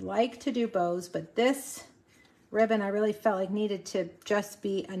often. I like to do bows, but this ribbon I really felt like needed to just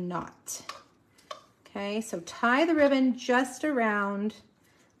be a knot. Okay, so tie the ribbon just around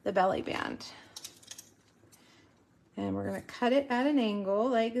the belly band. And we're gonna cut it at an angle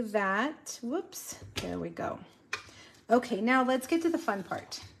like that. Whoops, there we go. Okay, now let's get to the fun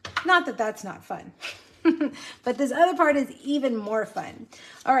part. Not that that's not fun, but this other part is even more fun.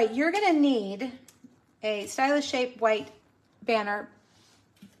 All right, you're gonna need a stylish shape white banner,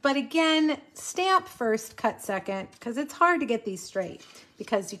 but again, stamp first, cut second, because it's hard to get these straight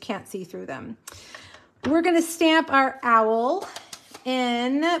because you can't see through them. We're gonna stamp our owl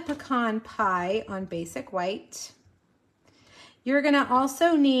in pecan pie on basic white. You're gonna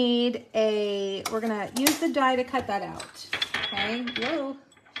also need we're gonna use the die to cut that out, okay? Whoa.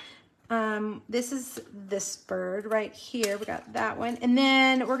 This is this bird right here. We got that one. And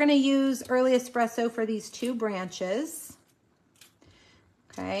then we're gonna use early espresso for these two branches.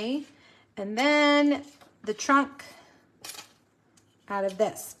 Okay. And then the trunk out of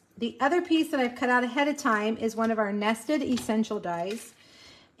this. The other piece that I've cut out ahead of time is one of our nested essential dies.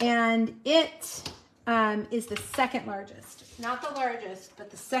 And it is the second largest. Not the largest, but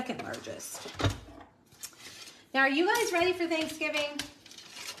the second largest. Now, are you guys ready for Thanksgiving?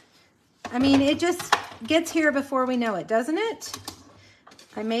 I mean, it just gets here before we know it, doesn't it?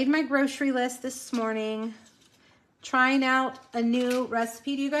 I made my grocery list this morning, trying out a new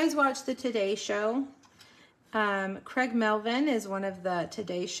recipe. Do you guys watch the Today Show? Craig Melvin is one of the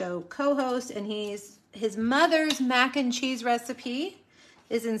Today Show co-hosts, and his mother's mac and cheese recipe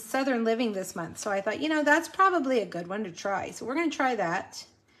is in Southern Living this month. So I thought, you know, that's probably a good one to try. So we're going to try that.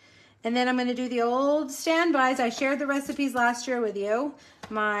 And then I'm going to do the old standbys. I shared the recipes last year with you.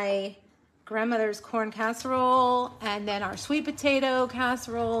 My grandmother's corn casserole and then our sweet potato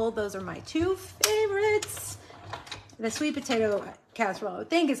casserole. Those are my two favorites. The sweet potato casserole, I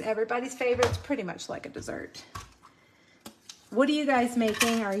think, is everybody's favorite. It's pretty much like a dessert. What are you guys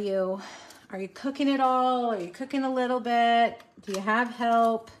making? Are you cooking it all? Are you cooking a little bit? Do you have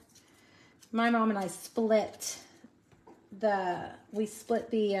help? My mom and I split the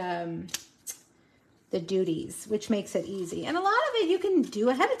duties, which makes it easy. And a lot of it you can do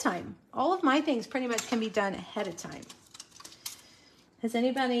ahead of time. All of my things pretty much can be done ahead of time. Has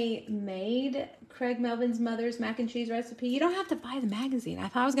anybody made Craig Melvin's mother's mac and cheese recipe? You don't have to buy the magazine. I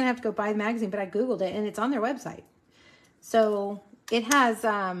thought I was gonna have to go buy the magazine, but I Googled it and it's on their website. So it has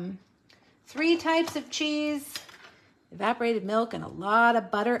 3 types of cheese, evaporated milk, and a lot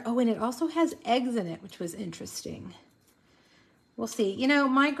of butter. Oh, and it also has eggs in it, which was interesting. We'll see. You know,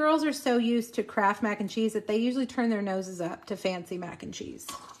 my girls are so used to Kraft mac and cheese that they usually turn their noses up to fancy mac and cheese.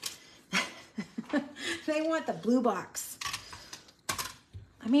 They want the blue box.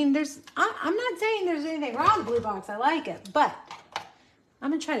 I mean, I'm not saying there's anything wrong with blue box. I like it, but I'm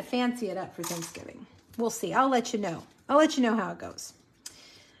going to try to fancy it up for Thanksgiving. We'll see. I'll let you know. I'll let you know how it goes.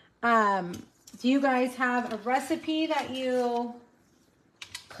 Do you guys have a recipe that you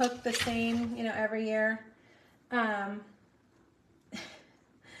cook the same, you know, every year?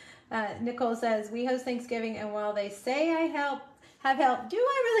 Nicole says, we host Thanksgiving, and while they say have help, do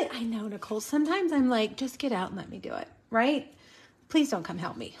I really? I know, Nicole, sometimes I'm like, just get out and let me do it, right? Please don't come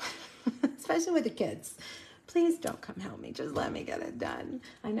help me, especially with the kids. Please don't come help me. Just let me get it done.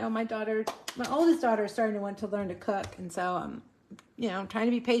 I know my oldest daughter is starting to want to learn to cook, and so you know, I'm trying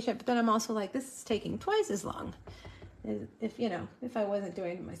to be patient, but then I'm also like, this is taking twice as long if I wasn't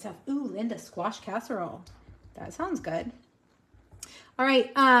doing it myself. Ooh, Linda, squash casserole. That sounds good. All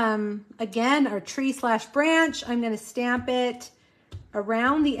right, again, our tree/branch, I'm going to stamp it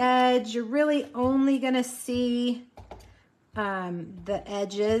around the edge. You're really only going to see the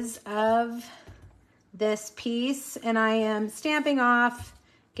edges of this piece, and I am stamping off,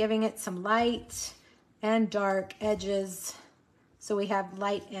 giving it some light and dark edges. So we have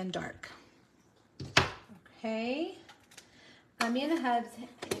light and dark. Okay. Me and the hubs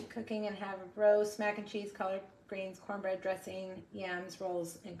cooking and have roast, mac and cheese, collard greens, cornbread dressing, yams,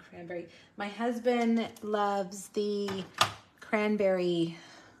 rolls, and cranberry. My husband loves the cranberry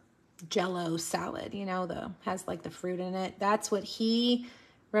Jello salad, you know, has like the fruit in it. That's what he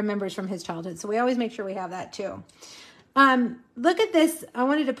remembers from his childhood. So we always make sure we have that too. Look at this. I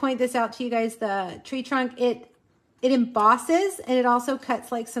wanted to point this out to you guys. The tree trunk, it embosses, and it also cuts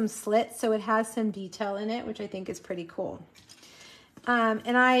like some slits. So it has some detail in it, which I think is pretty cool. And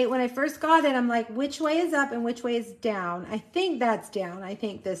when I first got it, I'm like, which way is up and which way is down? I think that's down. I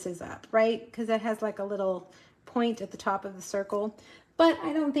think this is up, right? Because it has like a little point at the top of the circle. But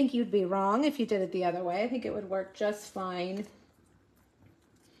I don't think you'd be wrong if you did it the other way. I think it would work just fine.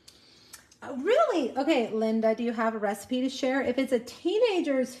 Really? Okay, Linda, do you have a recipe to share? If it's a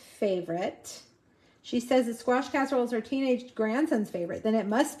teenager's favorite, she says that squash casserole is her teenage grandson's favorite, then it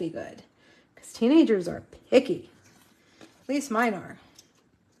must be good. Because teenagers are picky. At least mine are.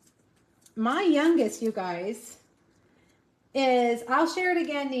 My youngest, you guys, is, I'll share it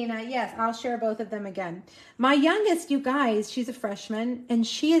again, Nina. Yes, I'll share both of them again. My youngest, you guys, she's a freshman, and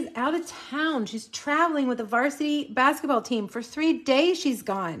she is out of town. She's traveling with the varsity basketball team. For 3 days she's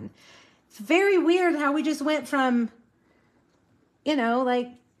gone. It's very weird how we just went from, you know, like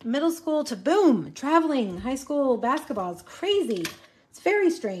middle school to boom, traveling, high school basketball. It's crazy. It's very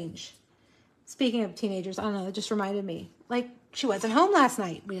strange. Speaking of teenagers, I don't know, it just reminded me. Like, she wasn't home last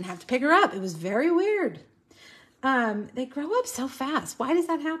night. We didn't have to pick her up. It was very weird. They grow up so fast. Why does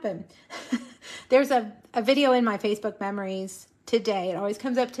that happen? There's a video in my Facebook memories today. It always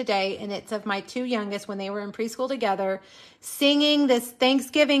comes up today, and it's of my two youngest when they were in preschool together, singing this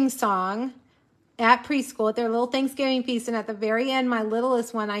Thanksgiving song at preschool at their little Thanksgiving feast. And at the very end, my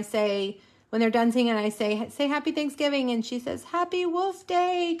littlest one, I say, when they're done singing, I say Happy Thanksgiving. And she says, Happy Wolf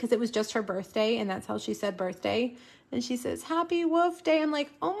Day, because it was just her birthday, and that's how she said birthday. And she says, Happy Wolf Day. I'm like,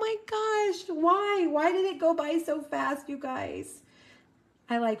 oh my gosh, why? Why did it go by so fast, you guys?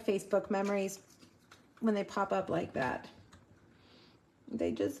 I like Facebook memories when they pop up like that.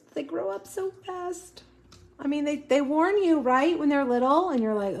 They grow up so fast. I mean, they warn you, right, when they're little, and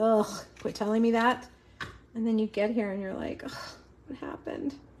you're like, ugh, quit telling me that. And then you get here and you're like, ugh, what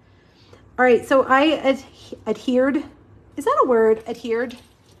happened? All right, so I adhered. Is that a word? Adhered?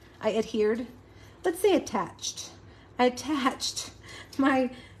 I adhered. Let's say attached. I attached my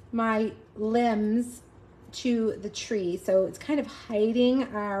limbs to the tree, so it's kind of hiding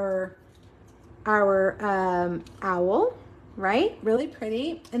our owl, right? Really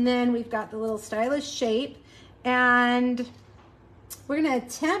pretty. And then we've got the little stylish shape, and we're going to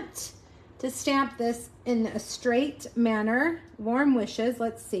attempt to stamp this in a straight manner. Warm wishes.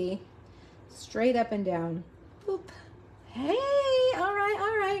 Let's see. Straight up and down. Boop. Hey, all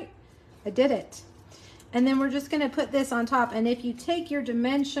right. I did it. And then we're just going to put this on top. And if you take your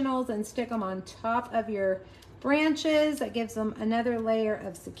dimensionals and stick them on top of your branches, that gives them another layer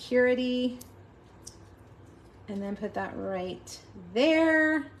of security. And then put that right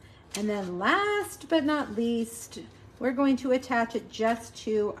there. And then last but not least, we're going to attach it just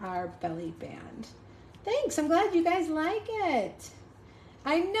to our belly band. Thanks, I'm glad you guys like it.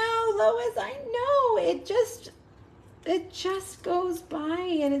 I know, Lois, I know. It just goes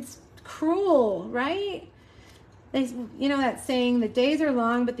by, and it's cruel, right? You know that saying, the days are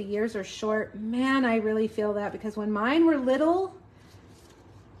long, but the years are short. Man, I really feel that, because when mine were little,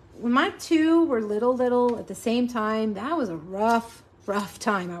 when my two were little at the same time, that was a rough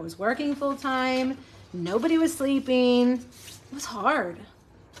time. I was working full time. Nobody was sleeping. It was hard.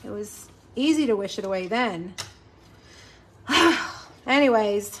 It was easy to wish it away then.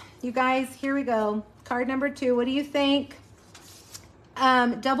 Anyways, you guys, here we go. Card number 2. What do you think?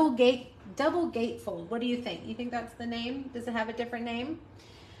 Double gatefold. What do you think? You think that's the name? Does it have a different name?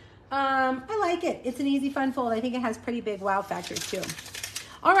 I like it. It's an easy, fun fold. I think it has pretty big wow factors too.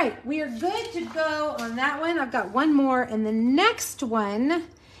 All right, we are good to go on that one. I've got one more, and the next one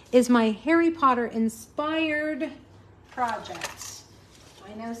is my Harry Potter inspired project.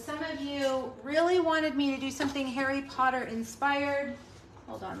 I know some of you really wanted me to do something Harry Potter inspired.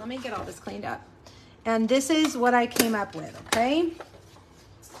 Hold on, let me get all this cleaned up. And this is what I came up with, okay?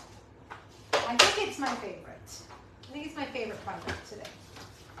 I think it's my favorite. I think it's my favorite project today.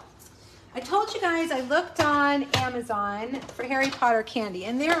 I told you guys I looked on Amazon for Harry Potter candy,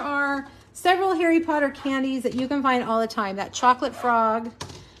 and there are several Harry Potter candies that you can find all the time. That chocolate frog.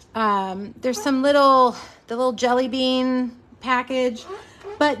 There's some the little jelly bean package.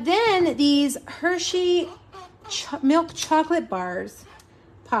 But then these Hershey milk chocolate bars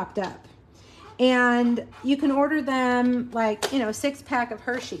popped up. And you can order them like, you know, 6-pack of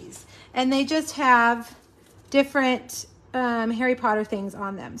Hershey's. And they just have different Harry Potter things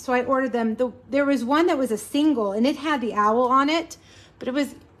on them. So I ordered them. There was one that was a single and it had the owl on it, but it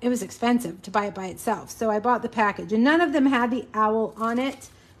was expensive to buy it by itself. So I bought the package and none of them had the owl on it.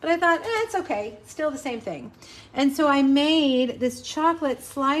 But I thought, it's okay. It's still the same thing. And so I made this chocolate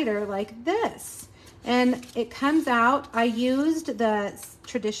slider like this. And it comes out. I used the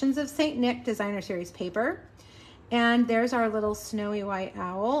Traditions of St. Nick Designer Series paper. And there's our little snowy white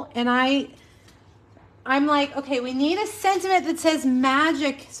owl. And I'm like, okay, we need a sentiment that says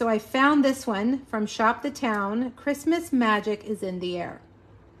magic. So I found this one from Shop the Town. Christmas magic is in the air.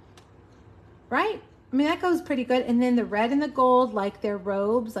 Right? I mean, that goes pretty good. And then the red and the gold, like their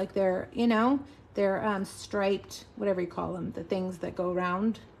robes, like their, you know, their striped, whatever you call them, the things that go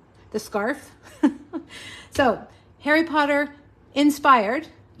around, the scarf. So Harry Potter inspired,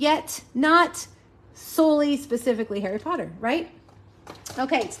 yet not solely specifically Harry Potter, right?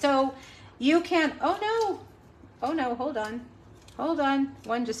 Okay, so you can, oh no, hold on,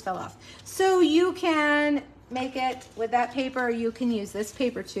 one just fell off. So you can make it with that paper. You can use this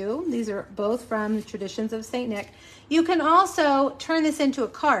paper too. These are both from the Traditions of St. Nick. You can also turn this into a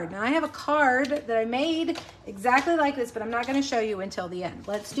card. Now I have a card that I made exactly like this, but I'm not going to show you until the end.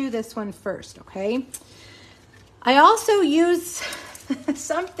 Let's do this one first, okay? I also use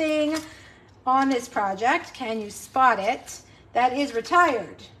something on this project. Can you spot it? That is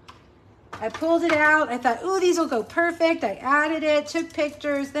retired. I pulled it out. I thought, ooh, these will go perfect. I added it, took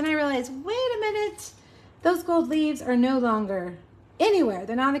pictures. Then I realized, wait a minute. Those gold leaves are no longer anywhere.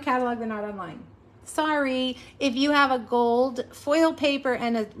 They're not in the catalog. They're not online. Sorry. If you have a gold foil paper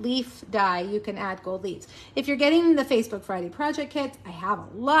and a leaf die, you can add gold leaves. If you're getting the Facebook Friday project kits, I have a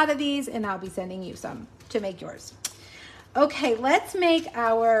lot of these and I'll be sending you some to make yours. Okay, let's make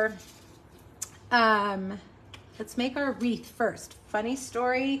our wreath first. Funny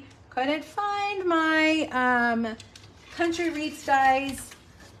story. Couldn't find my country wreath dies.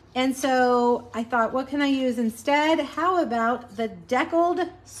 And so I thought, what can I use instead? How about the deckled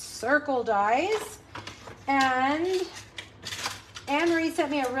circle dies? And Anne-Marie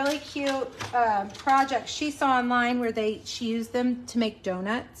sent me a really cute project she saw online where she used them to make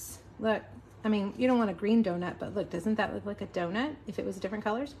donuts. Look, I mean, you don't want a green donut, but look, doesn't that look like a donut if it was different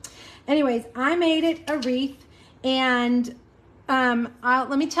colors? Anyways, I made it a wreath, and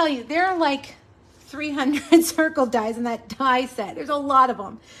let me tell you, there are like 300 circle dies in that die set. There's a lot of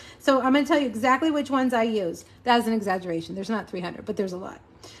them. So I'm going to tell you exactly which ones I use. That is an exaggeration. There's not 300, but there's a lot.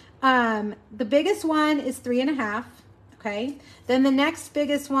 The biggest one is 3.5. Okay. Then the next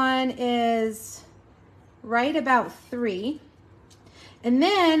biggest one is right about 3. And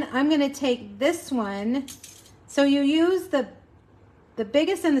then I'm going to take this one. So you use the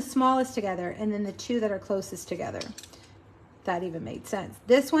biggest and the smallest together, and then the two that are closest together. That even made sense.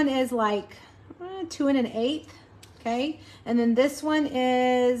 This one is like 2 1/8, okay? And then this one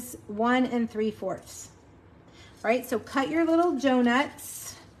is 1 3/4. Right? So cut your little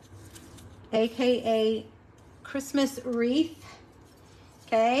donuts, aka Christmas wreath,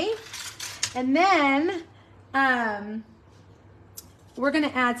 okay? And then we're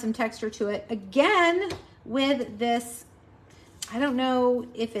gonna add some texture to it again with this. I don't know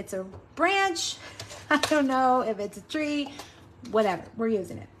if it's a branch, I don't know if it's a tree, whatever, we're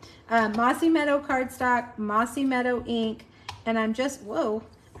using it. Mossy Meadow cardstock, Mossy Meadow ink, and I'm just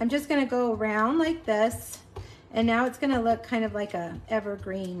gonna go around like this, and now it's gonna look kind of like an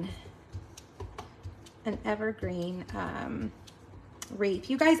evergreen wreath.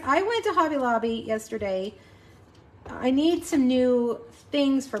 You guys, I went to Hobby Lobby yesterday. I need some new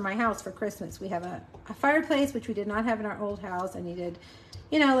things for my house for Christmas. We have a fireplace, which we did not have in our old house. I needed,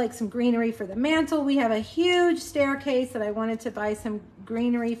 you know, like some greenery for the mantle. We have a huge staircase that I wanted to buy some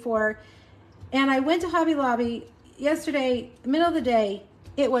greenery for. And I went to Hobby Lobby yesterday, middle of the day.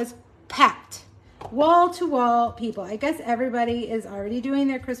 It was packed, wall to wall people. I guess everybody is already doing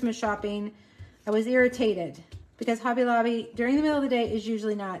their Christmas shopping. I was irritated because Hobby Lobby during the middle of the day is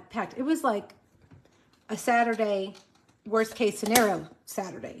usually not packed. It was like a Saturday, worst case scenario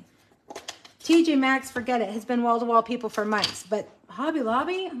Saturday. TJ Maxx, forget it, has been wall-to-wall people for months. But Hobby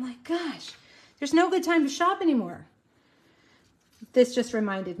Lobby, I'm like, gosh, there's no good time to shop anymore. This just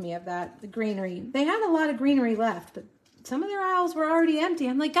reminded me of that, the greenery. They had a lot of greenery left, but some of their aisles were already empty.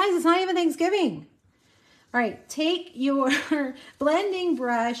 I'm like, guys, it's not even Thanksgiving. All right, take your blending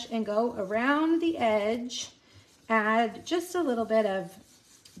brush and go around the edge. Add just a little bit of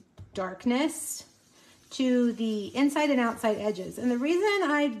darkness. to the inside and outside edges. And the reason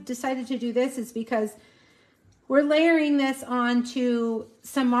I decided to do this is because we're layering this onto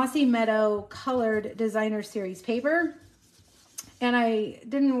some Mossy Meadow colored designer series paper. And I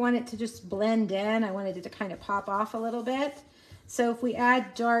didn't want it to just blend in. I wanted it to kind of pop off a little bit. So if we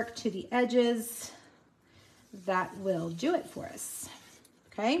add dark to the edges, that will do it for us.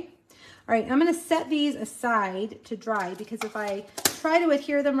 Okay. All right, I'm gonna set these aside to dry because if I try to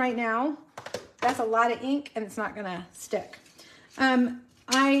adhere them right now, that's a lot of ink and it's not gonna stick.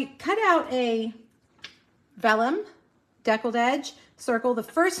 I cut out a vellum deckled edge circle. The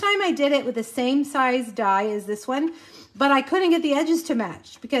first time I did it with the same size die as this one, but I couldn't get the edges to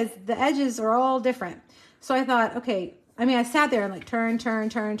match because the edges are all different. So I thought, okay, I mean, I sat there and like turn.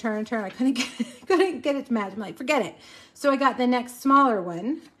 I couldn't get it to match. I'm like, forget it. So I got the next smaller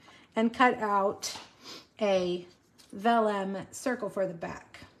one and cut out a vellum circle for the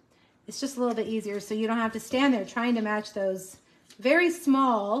back. It's just a little bit easier so you don't have to stand there trying to match those very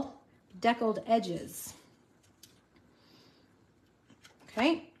small deckled edges.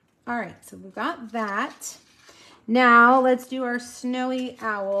 Okay, all right, so we've got that. Now let's do our snowy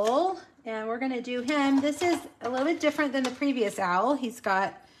owl, and we're gonna do him. This is a little bit different than the previous owl. He's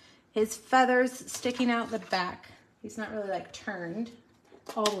got his feathers sticking out the back. He's not really like turned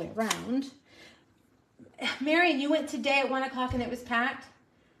all the way around. Marion, you went today at 1 o'clock and it was packed?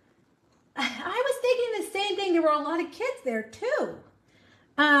 I was thinking the same thing. There were a lot of kids there too.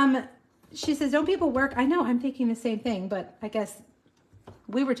 She says, don't people work? I know, I'm thinking the same thing, but I guess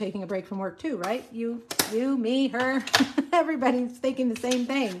we were taking a break from work too, right? You, me, her, everybody's thinking the same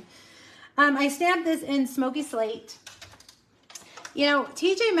thing. I stamped this in Smoky Slate. You know,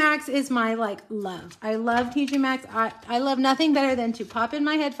 TJ Maxx is my like love. I love TJ Maxx. I love nothing better than to pop in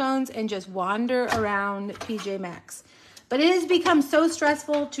my headphones and just wander around TJ Maxx. But it has become so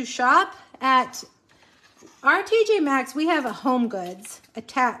stressful to shop at our TJ Maxx. We have a Home Goods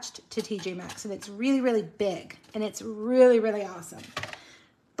attached to TJ Maxx, and it's really, really big, and it's really, really awesome.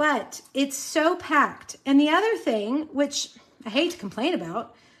 But it's so packed. And the other thing, which I hate to complain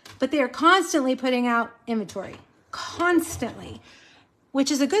about, but they are constantly putting out inventory, constantly, which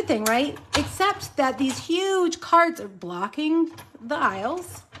is a good thing, right? Except that these huge carts are blocking the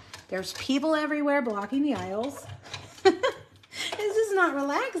aisles. There's people everywhere blocking the aisles. This is not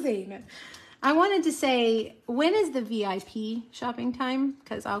relaxing. I wanted to say, when is the VIP shopping time?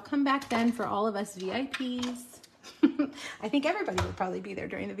 Because I'll come back then for all of us VIPs. I think everybody will probably be there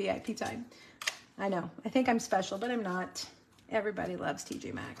during the VIP time. I know, I think I'm special, but I'm not. Everybody loves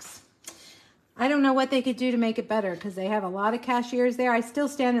TJ Maxx. I don't know what they could do to make it better because they have a lot of cashiers there. I still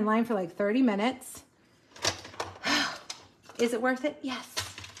stand in line for like 30 minutes. Is it worth it? Yes,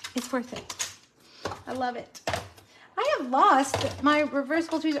 it's worth it. I love it. I have lost my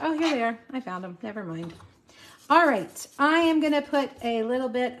reversible tweezers. Oh, here they are. I found them. Never mind. All right. I am going to put a little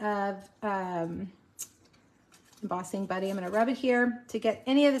bit of embossing buddy. I'm going to rub it here to get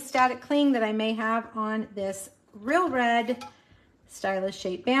any of the static cling that I may have on this Real Red Stylish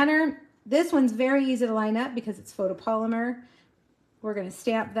Shape banner. This one's very easy to line up because it's photopolymer. We're going to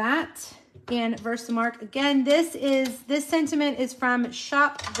stamp that in Versamark. Again, this sentiment is from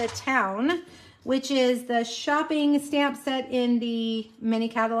Shop the Town, which is the shopping stamp set in the mini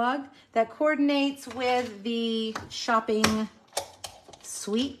catalog that coordinates with the shopping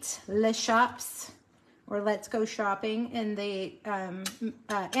suite, Les Shops, or Let's Go Shopping in the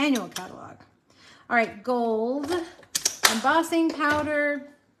annual catalog. All right, gold embossing powder,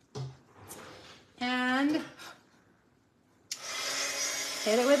 and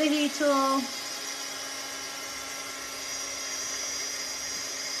hit it with a heat tool.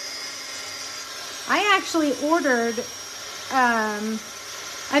 I actually ordered,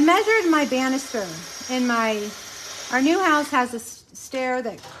 I measured my banister in our new house has a stair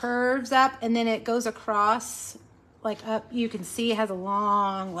that curves up and then it goes across, like up, you can see it has a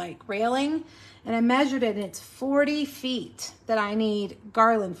long like railing, and I measured it and it's 40 feet that I need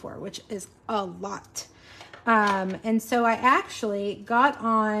garland for, which is a lot. And so I actually got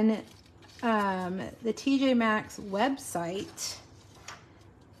on the TJ Maxx website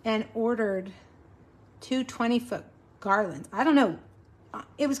and ordered two 20-foot garlands. I don't know.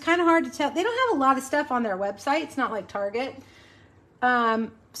 It was kind of hard to tell. They don't have a lot of stuff on their website. It's not like Target.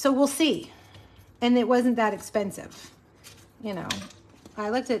 So we'll see. And it wasn't that expensive. You know, I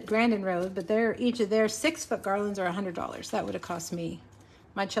looked at Grandin Road, but each of their 6-foot garlands are $100. That would have cost me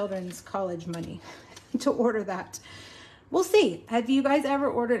my children's college money to order that. We'll see. Have you guys ever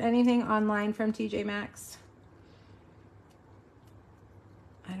ordered anything online from TJ Maxx?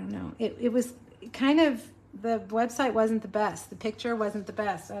 I don't know. It was kind of the website wasn't the best. The picture wasn't the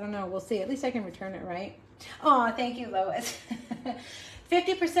best. I don't know. We'll see. At least I can return it, right? Oh, thank you, Lois.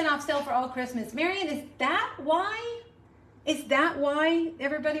 50% off sale for all Christmas. Marion, is that why? Is that why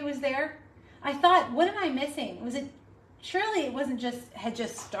everybody was there? I thought, what am I missing? Was it, surely it wasn't had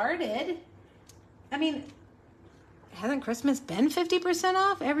just started. I mean, hasn't Christmas been 50%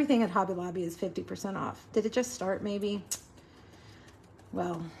 off? Everything at Hobby Lobby is 50% off. Did it just start maybe?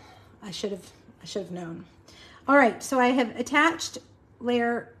 Well, I should have known. All right, so I have attached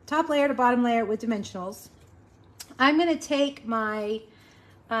top layer to bottom layer with dimensionals. I'm going to take my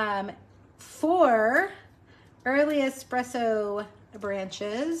 4 early espresso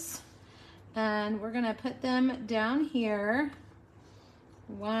branches, and we're going to put them down here.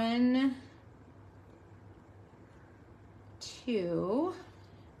 1, 2,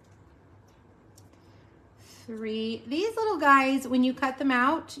 3. These little guys, when you cut them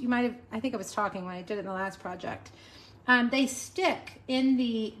out, you might have, I think I was talking when I did it in the last project, they stick in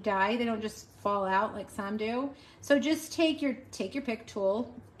the die. They don't just fall out like some do. So just take your pick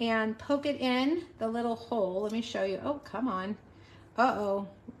tool and poke it in the little hole. Let me show you. Oh, come on. Uh-oh.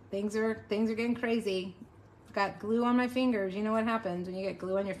 Things are getting crazy. Got glue on my fingers. You know what happens when you get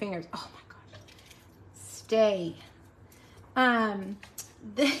glue on your fingers. Oh my gosh. Stay.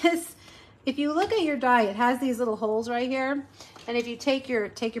 If you look at your die, it has these little holes right here. And if you take your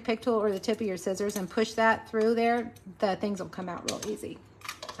pick tool or the tip of your scissors and push that through there, the things will come out real easy.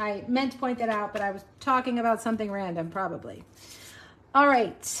 I meant to point that out, but I was talking about something random, probably. All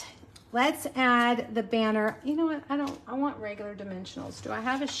right, let's add the banner. You know what? I want regular dimensionals. Do I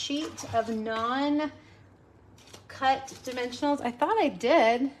have a sheet of non-cut dimensionals? I thought I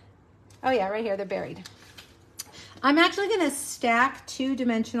did. Oh yeah, right here, they're buried. I'm actually gonna stack 2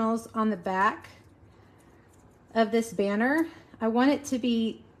 dimensionals on the back of this banner. I want it to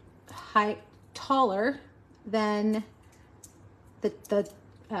be taller than the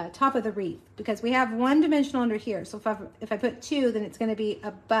top of the wreath, because we have 1 dimensional under here. So if I put 2, then it's going to be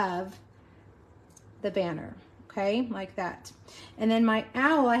above the banner, okay, like that. And then my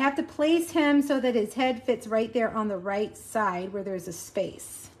owl, I have to place him so that his head fits right there on the right side where there's a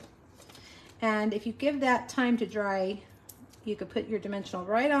space. And if you give that time to dry, you could put your dimensional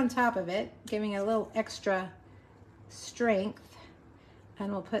right on top of it, giving it a little extra strength.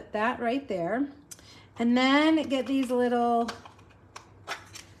 And we'll put that right there. And then get these little,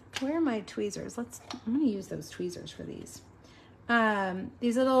 where are my tweezers? I'm gonna use those tweezers for these.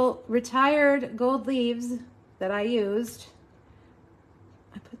 These little retired gold leaves that I used.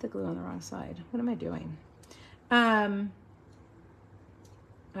 I put the glue on the wrong side. What am I doing?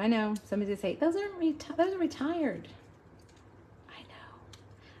 I know, somebody's gonna say, those are retired. I know.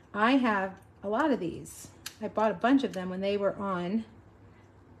 I have a lot of these. I bought a bunch of them when they were on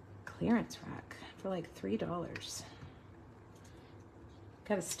clearance rack for like $3.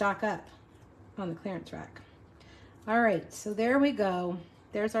 Got to stock up on the clearance rack. All right, so there we go.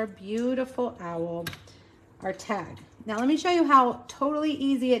 There's our beautiful owl, our tag. Now let me show you how totally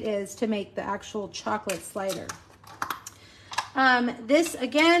easy it is to make the actual chocolate slider. This,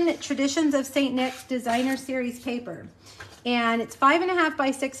 again, Traditions of St. Nick's Designer Series paper. And it's 5.5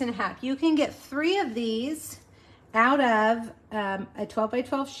 by 6.5. You can get 3 of these out of a 12 by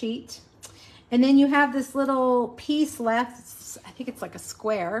 12 sheet. And then you have this little piece left. I think it's like a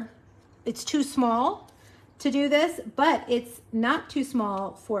square. It's too small to do this, but it's not too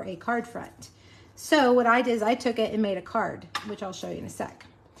small for a card front. So what I did is I took it and made a card, which I'll show you in a sec.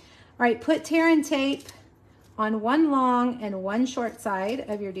 All right, put tear and tape on 1 long and 1 short side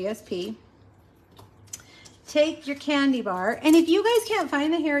of your DSP. Take your candy bar, and if you guys can't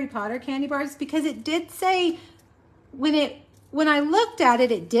find the Harry Potter candy bars, because it did say, when I looked at it,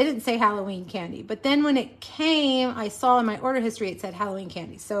 it didn't say Halloween candy, but then when it came, I saw in my order history it said Halloween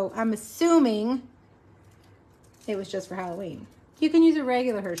candy, so I'm assuming it was just for Halloween. You can use a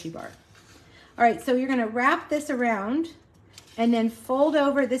regular Hershey bar. All right, so you're gonna wrap this around and then fold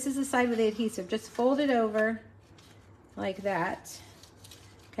over. This is the side with the adhesive. Just fold it over like that.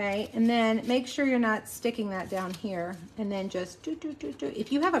 Okay, and then make sure you're not sticking that down here, and then just do.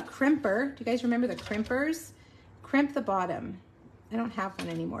 If you have a crimper, do you guys remember the crimpers? Crimp the bottom. I don't have one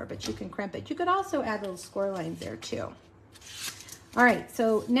anymore, but you can crimp it. You could also add little score lines there too. All right,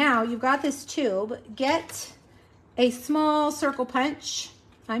 so now you've got this tube. Get a small circle punch.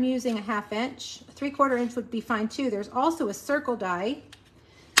 I'm using a 1/2 inch. A 3/4 inch would be fine too. There's also a circle die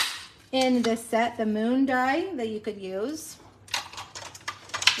in this set, the moon die that you could use.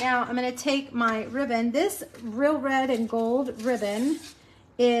 Now I'm going to take my ribbon. This Real Red and Gold ribbon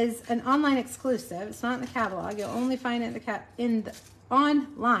is an online exclusive. It's not in the catalog. You'll only find it in the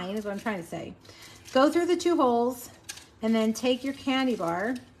online, is what I'm trying to say. go through the 2 holes and then take your candy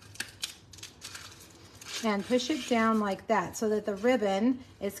bar and push it down like that so that the ribbon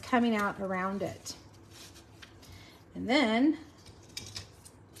is coming out around it. And then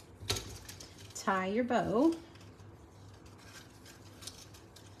tie your bow.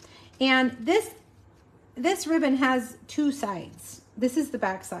 And this ribbon has 2 sides. This is the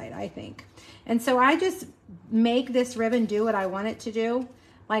back side, I think. And so I just make this ribbon do what I want it to do.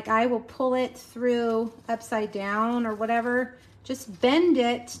 Like I will pull it through upside down or whatever. Just bend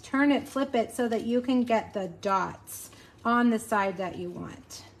it, turn it, flip it so that you can get the dots on the side that you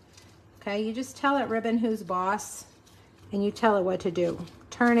want. Okay, you just tell that ribbon who's boss and you tell it what to do.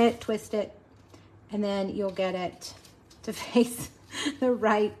 Turn it, twist it, and then you'll get it to face the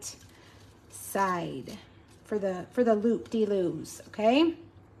right side for the loop-de-loos, okay?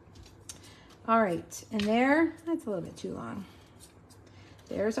 All right, and that's a little bit too long.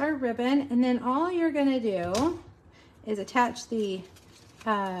 There's our ribbon, and then all you're gonna do is attach the,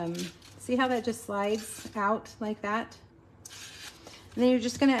 see how that just slides out like that? And then you're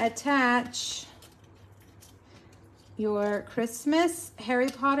just gonna attach your Christmas Harry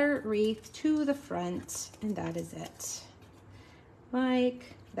Potter wreath to the front, and that is it.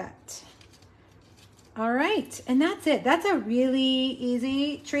 Like that. All right, and that's it. That's a really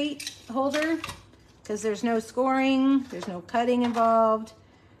easy treat holder because there's no scoring, there's no cutting involved.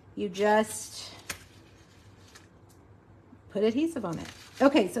 You just put adhesive on it.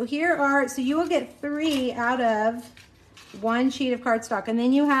 Okay, so so you will get 3 out of 1 sheet of cardstock, and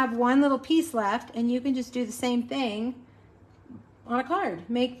then you have 1 little piece left, and you can just do the same thing on a card.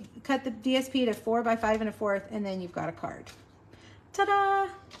 Cut the DSP to 4 by 5 1/4, and then you've got a card. Ta-da!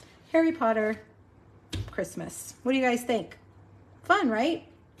 Harry Potter Christmas. What do you guys think? Fun, right?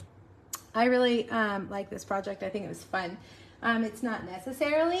 I really like this project. I think it was fun. It's not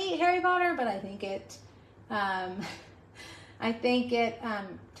necessarily Harry Potter, but I think it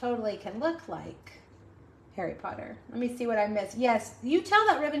totally can look like Harry Potter. Let me see what I missed. Yes, you tell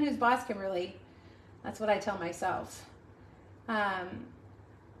that ribbon who's boss, Kimberly. That's what I tell myself.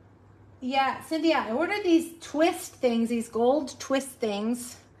 Yeah, Cynthia, I ordered these twist things, these gold twist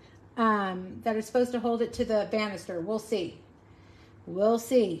things that are supposed to hold it to the banister. We'll see. We'll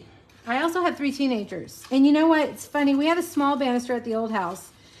see. I also have 3 teenagers. And you know what? It's funny. We had a small banister at the old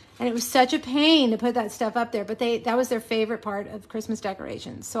house. And it was such a pain to put that stuff up there. But that was their favorite part of Christmas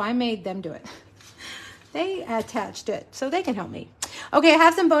decorations. So I made them do it. They attached it. So they can help me. Okay, I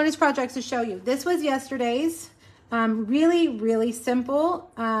have some bonus projects to show you. This was yesterday's. Really, really simple.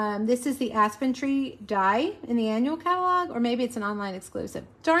 This is the Aspen Tree die in the annual catalog. Or maybe it's an online exclusive.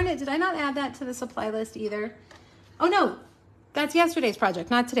 Darn it, did I not add that to the supply list either? Oh no, that's yesterday's project,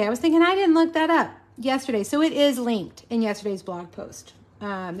 not today. I was thinking I didn't look that up yesterday. So it is linked in yesterday's blog post.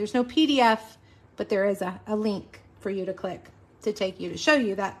 There's no PDF, but there is a link for you to click to take you to show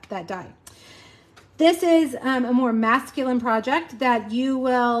you that die. This is a more masculine project that you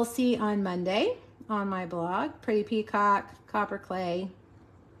will see on Monday on my blog. Pretty peacock, copper clay,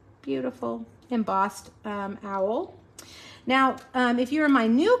 beautiful embossed owl. Now, if you're in my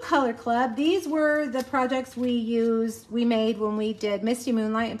new color club, these were the projects we made when we did Misty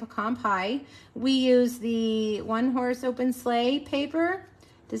Moonlight and Pecan Pie. We used the One Horse Open Sleigh paper,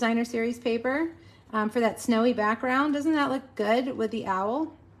 designer series paper, for that snowy background. Doesn't that look good with the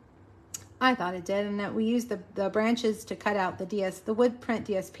owl? I thought it did, and that we used the branches to cut out the wood print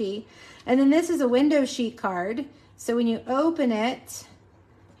DSP. And then this is a window sheet card. So when you open it,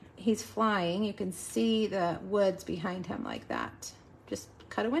 he's flying. You can see the woods behind him like that. Just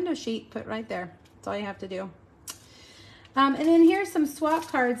cut a window sheet, put right there. That's all you have to do. And then here's some swap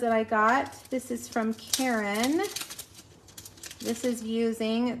cards that I got. This is from Karen. This is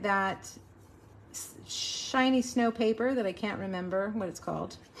using that shiny snow paper that I can't remember what it's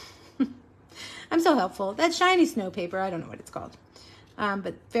called. I'm so helpful. That shiny snow paper, I don't know what it's called.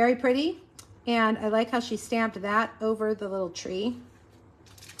 But very pretty. And I like how she stamped that over the little tree.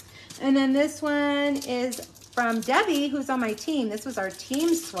 And then this one is from Debbie, who's on my team. This was our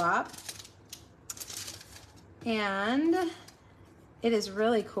team swap. And it is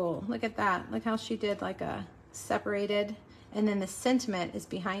really cool. Look at that. Look how she did like a separated, and then the sentiment is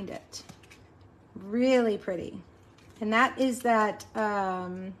behind it. Really pretty. And that is that,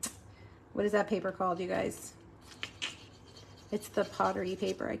 what is that paper called, you guys? It's the pottery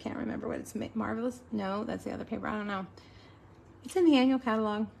paper. I can't remember what it's, Marvelous? No, that's the other paper. I don't know. It's in the annual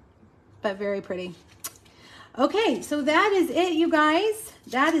catalog, but very pretty. Okay, so that is it, you guys.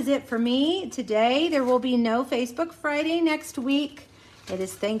 That is it for me today. There will be no Facebook Friday next week. It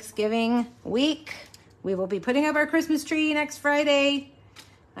is Thanksgiving week. We will be putting up our Christmas tree next Friday.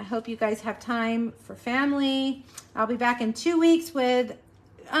 I hope you guys have time for family. I'll be back in 2 weeks with,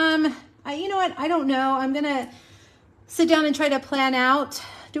 you know what? I don't know. I'm going to sit down and try to plan out.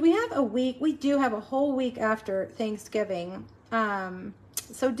 Do we have a week? We do have a whole week after Thanksgiving.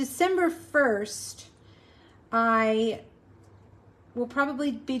 So December 1st, I will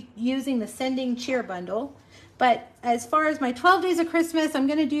probably be using the Sending Cheer bundle. But as far as my 12 days of Christmas, I'm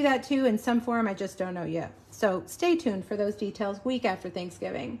going to do that too in some form. I just don't know yet. So stay tuned for those details week after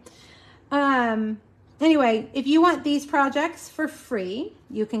Thanksgiving. Anyway, if you want these projects for free,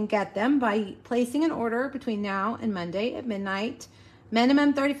 you can get them by placing an order between now and Monday at midnight.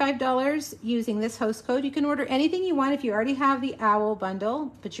 Minimum $35 using this host code. You can order anything you want if you already have the OWL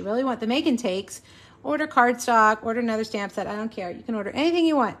bundle, but you really want the make and takes. Order cardstock, order another stamp set. I don't care. You can order anything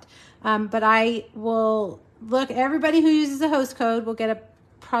you want. But I will look, everybody who uses the host code will get a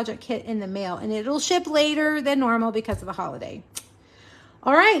project kit in the mail, and it'll ship later than normal because of the holiday.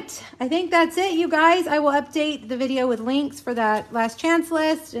 All right, I think that's it, you guys. I will update the video with links for that last chance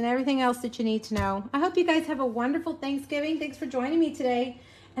list and everything else that you need to know. I hope you guys have a wonderful Thanksgiving. Thanks for joining me today,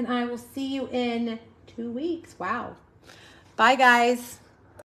 and I will see you in 2 weeks. Wow. Bye, guys.